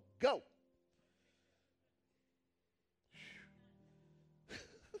let y'all go.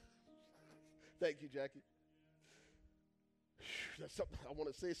 Thank you, Jackie. That's something I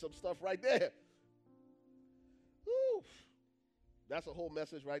want to say some stuff right there. Woo. That's a whole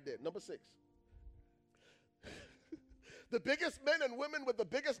message right there. Number 6. The biggest men and women with the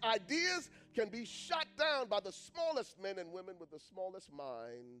biggest ideas can be shot down by the smallest men and women with the smallest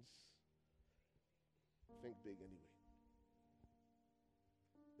minds. Think big anyway.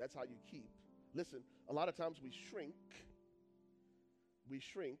 That's how you keep. Listen, a lot of times we shrink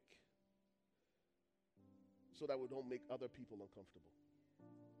so that we don't make other people uncomfortable.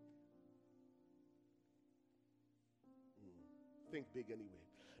 Think big anyway.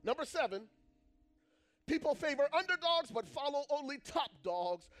 Number 7, people favor underdogs but follow only top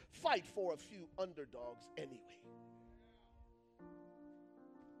dogs. Fight for a few underdogs anyway.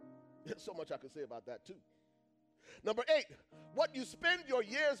 There's so much I could say about that too. Number 8, what you spend your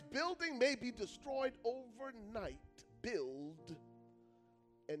years building may be destroyed overnight. Build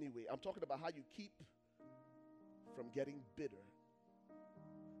anyway. I'm talking about how you keep from getting bitter.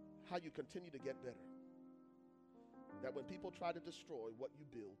 How you continue to get better. That when people try to destroy what you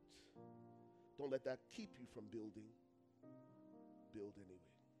built, don't let that keep you from building. Build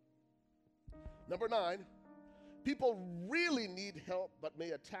anyway. Number 9, people really need help but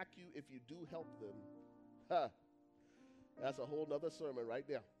may attack you if you do help them. Ha! That's a whole nother sermon right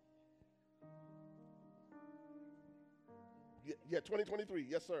there. Yeah, 2023,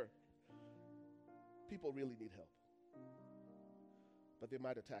 yes sir. People really need help. But they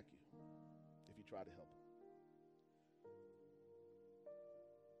might attack you if you try to help them.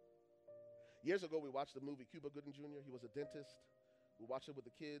 Years ago, we watched the movie Cuba Gooding Jr. He was a dentist. We watched it with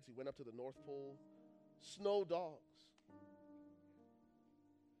the kids. He went up to the North Pole. Snow dogs.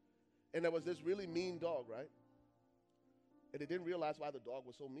 And there was this really mean dog, right? And they didn't realize why the dog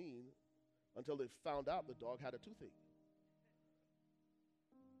was so mean until they found out the dog had a toothache.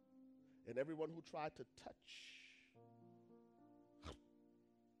 And everyone who tried to touch.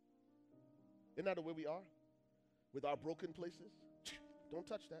 Isn't that the way we are? With our broken places? Don't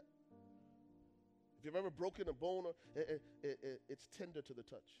touch that. If you've ever broken a bone, it's tender to the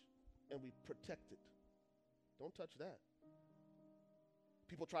touch, and we protect it. Don't touch that.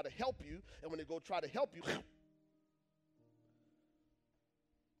 People try to help you, and when they go try to help you,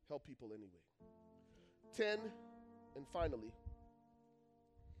 help people anyway. 10, and finally,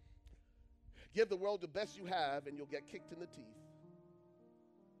 give the world the best you have, and you'll get kicked in the teeth.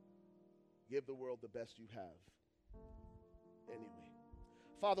 Give the world the best you have anyway.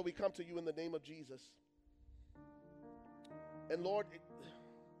 Father, we come to you in the name of Jesus. And Lord,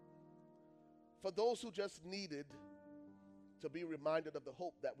 for those who just needed to be reminded of the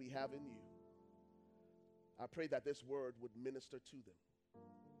hope that we have in you, I pray that this word would minister to them.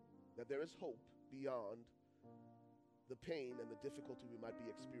 That there is hope beyond the pain and the difficulty we might be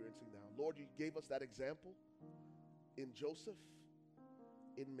experiencing now. Lord, you gave us that example in Joseph,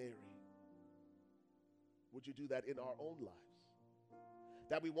 in Mary. Would you do that in our own lives?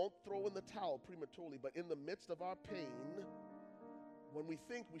 That we won't throw in the towel prematurely, but in the midst of our pain, when we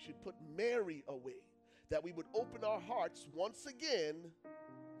think we should put Mary away, that we would open our hearts once again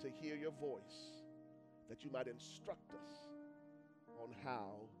to hear your voice, that you might instruct us on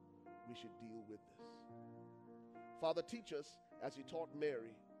how we should deal with this. Father, teach us, as you taught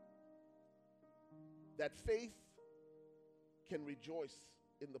Mary, that faith can rejoice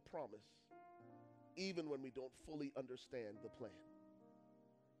in the promise, even when we don't fully understand the plan.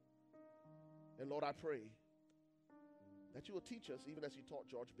 And Lord, I pray that you will teach us, even as you taught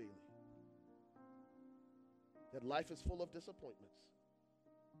George Bailey, that life is full of disappointments,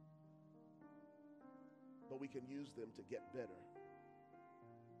 but we can use them to get better,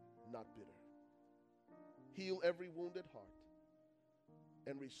 not bitter. Heal every wounded heart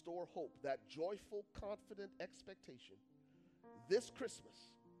and restore hope, that joyful, confident expectation this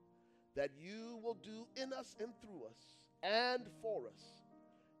Christmas that you will do in us and through us and for us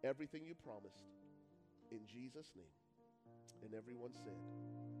everything you promised. In Jesus' name. And everyone said,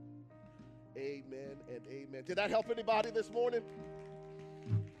 amen and amen. Did that help anybody this morning?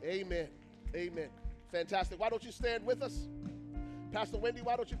 Amen. Amen. Fantastic. Why don't you stand with us? Pastor Wendy,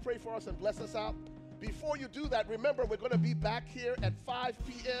 why don't you pray for us and bless us out? Before you do that, remember, we're going to be back here at 5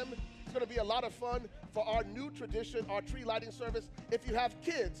 p.m. It's going to be a lot of fun for our new tradition, our tree lighting service. If you have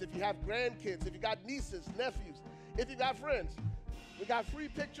kids, if you have grandkids, if you got nieces, nephews, if you got friends, we got free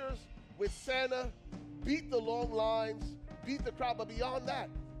pictures with Santa. Beat the long lines, beat the crowd, but beyond that,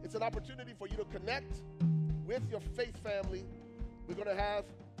 it's an opportunity for you to connect with your faith family. We're going to have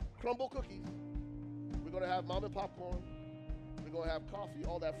crumble cookies. We're going to have mom and popcorn. We're going to have coffee,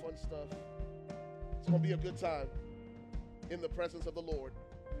 all that fun stuff. It's going to be a good time in the presence of the Lord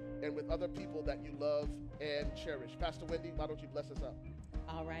and with other people that you love and cherish. Pastor Wendy, why don't you bless us out?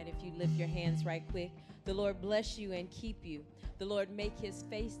 All right, if you lift your hands right quick. The Lord bless you and keep you. The Lord make his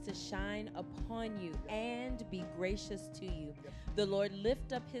face to shine upon you and be gracious to you. The Lord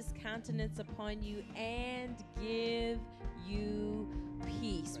lift up his countenance upon you and give you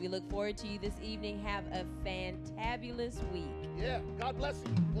peace. We look forward to you this evening. Have a fantabulous week. Yeah, God bless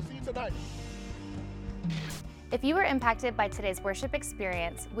you. We'll see you tonight. If you were impacted by today's worship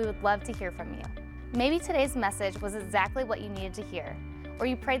experience, we would love to hear from you. Maybe today's message was exactly what you needed to hear, or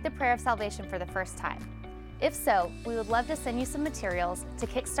you prayed the prayer of salvation for the first time. If so, we would love to send you some materials to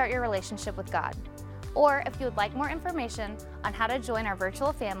kickstart your relationship with God. Or if you would like more information on how to join our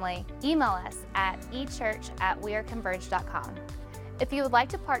virtual family, email us at eChurch@weareconverge.com. If you would like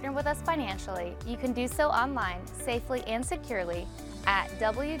to partner with us financially, you can do so online safely and securely at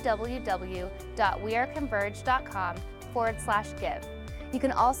www.weareconverge.com/give. You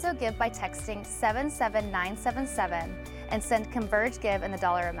can also give by texting 77977 and send Converge Give in the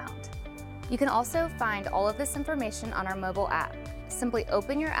dollar amount. You can also find all of this information on our mobile app. Simply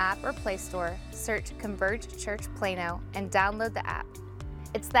open your app or Play Store, search Converge Church Plano, and download the app.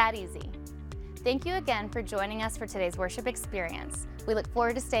 It's that easy. Thank you again for joining us for today's worship experience. We look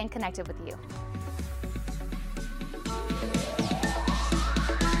forward to staying connected with you.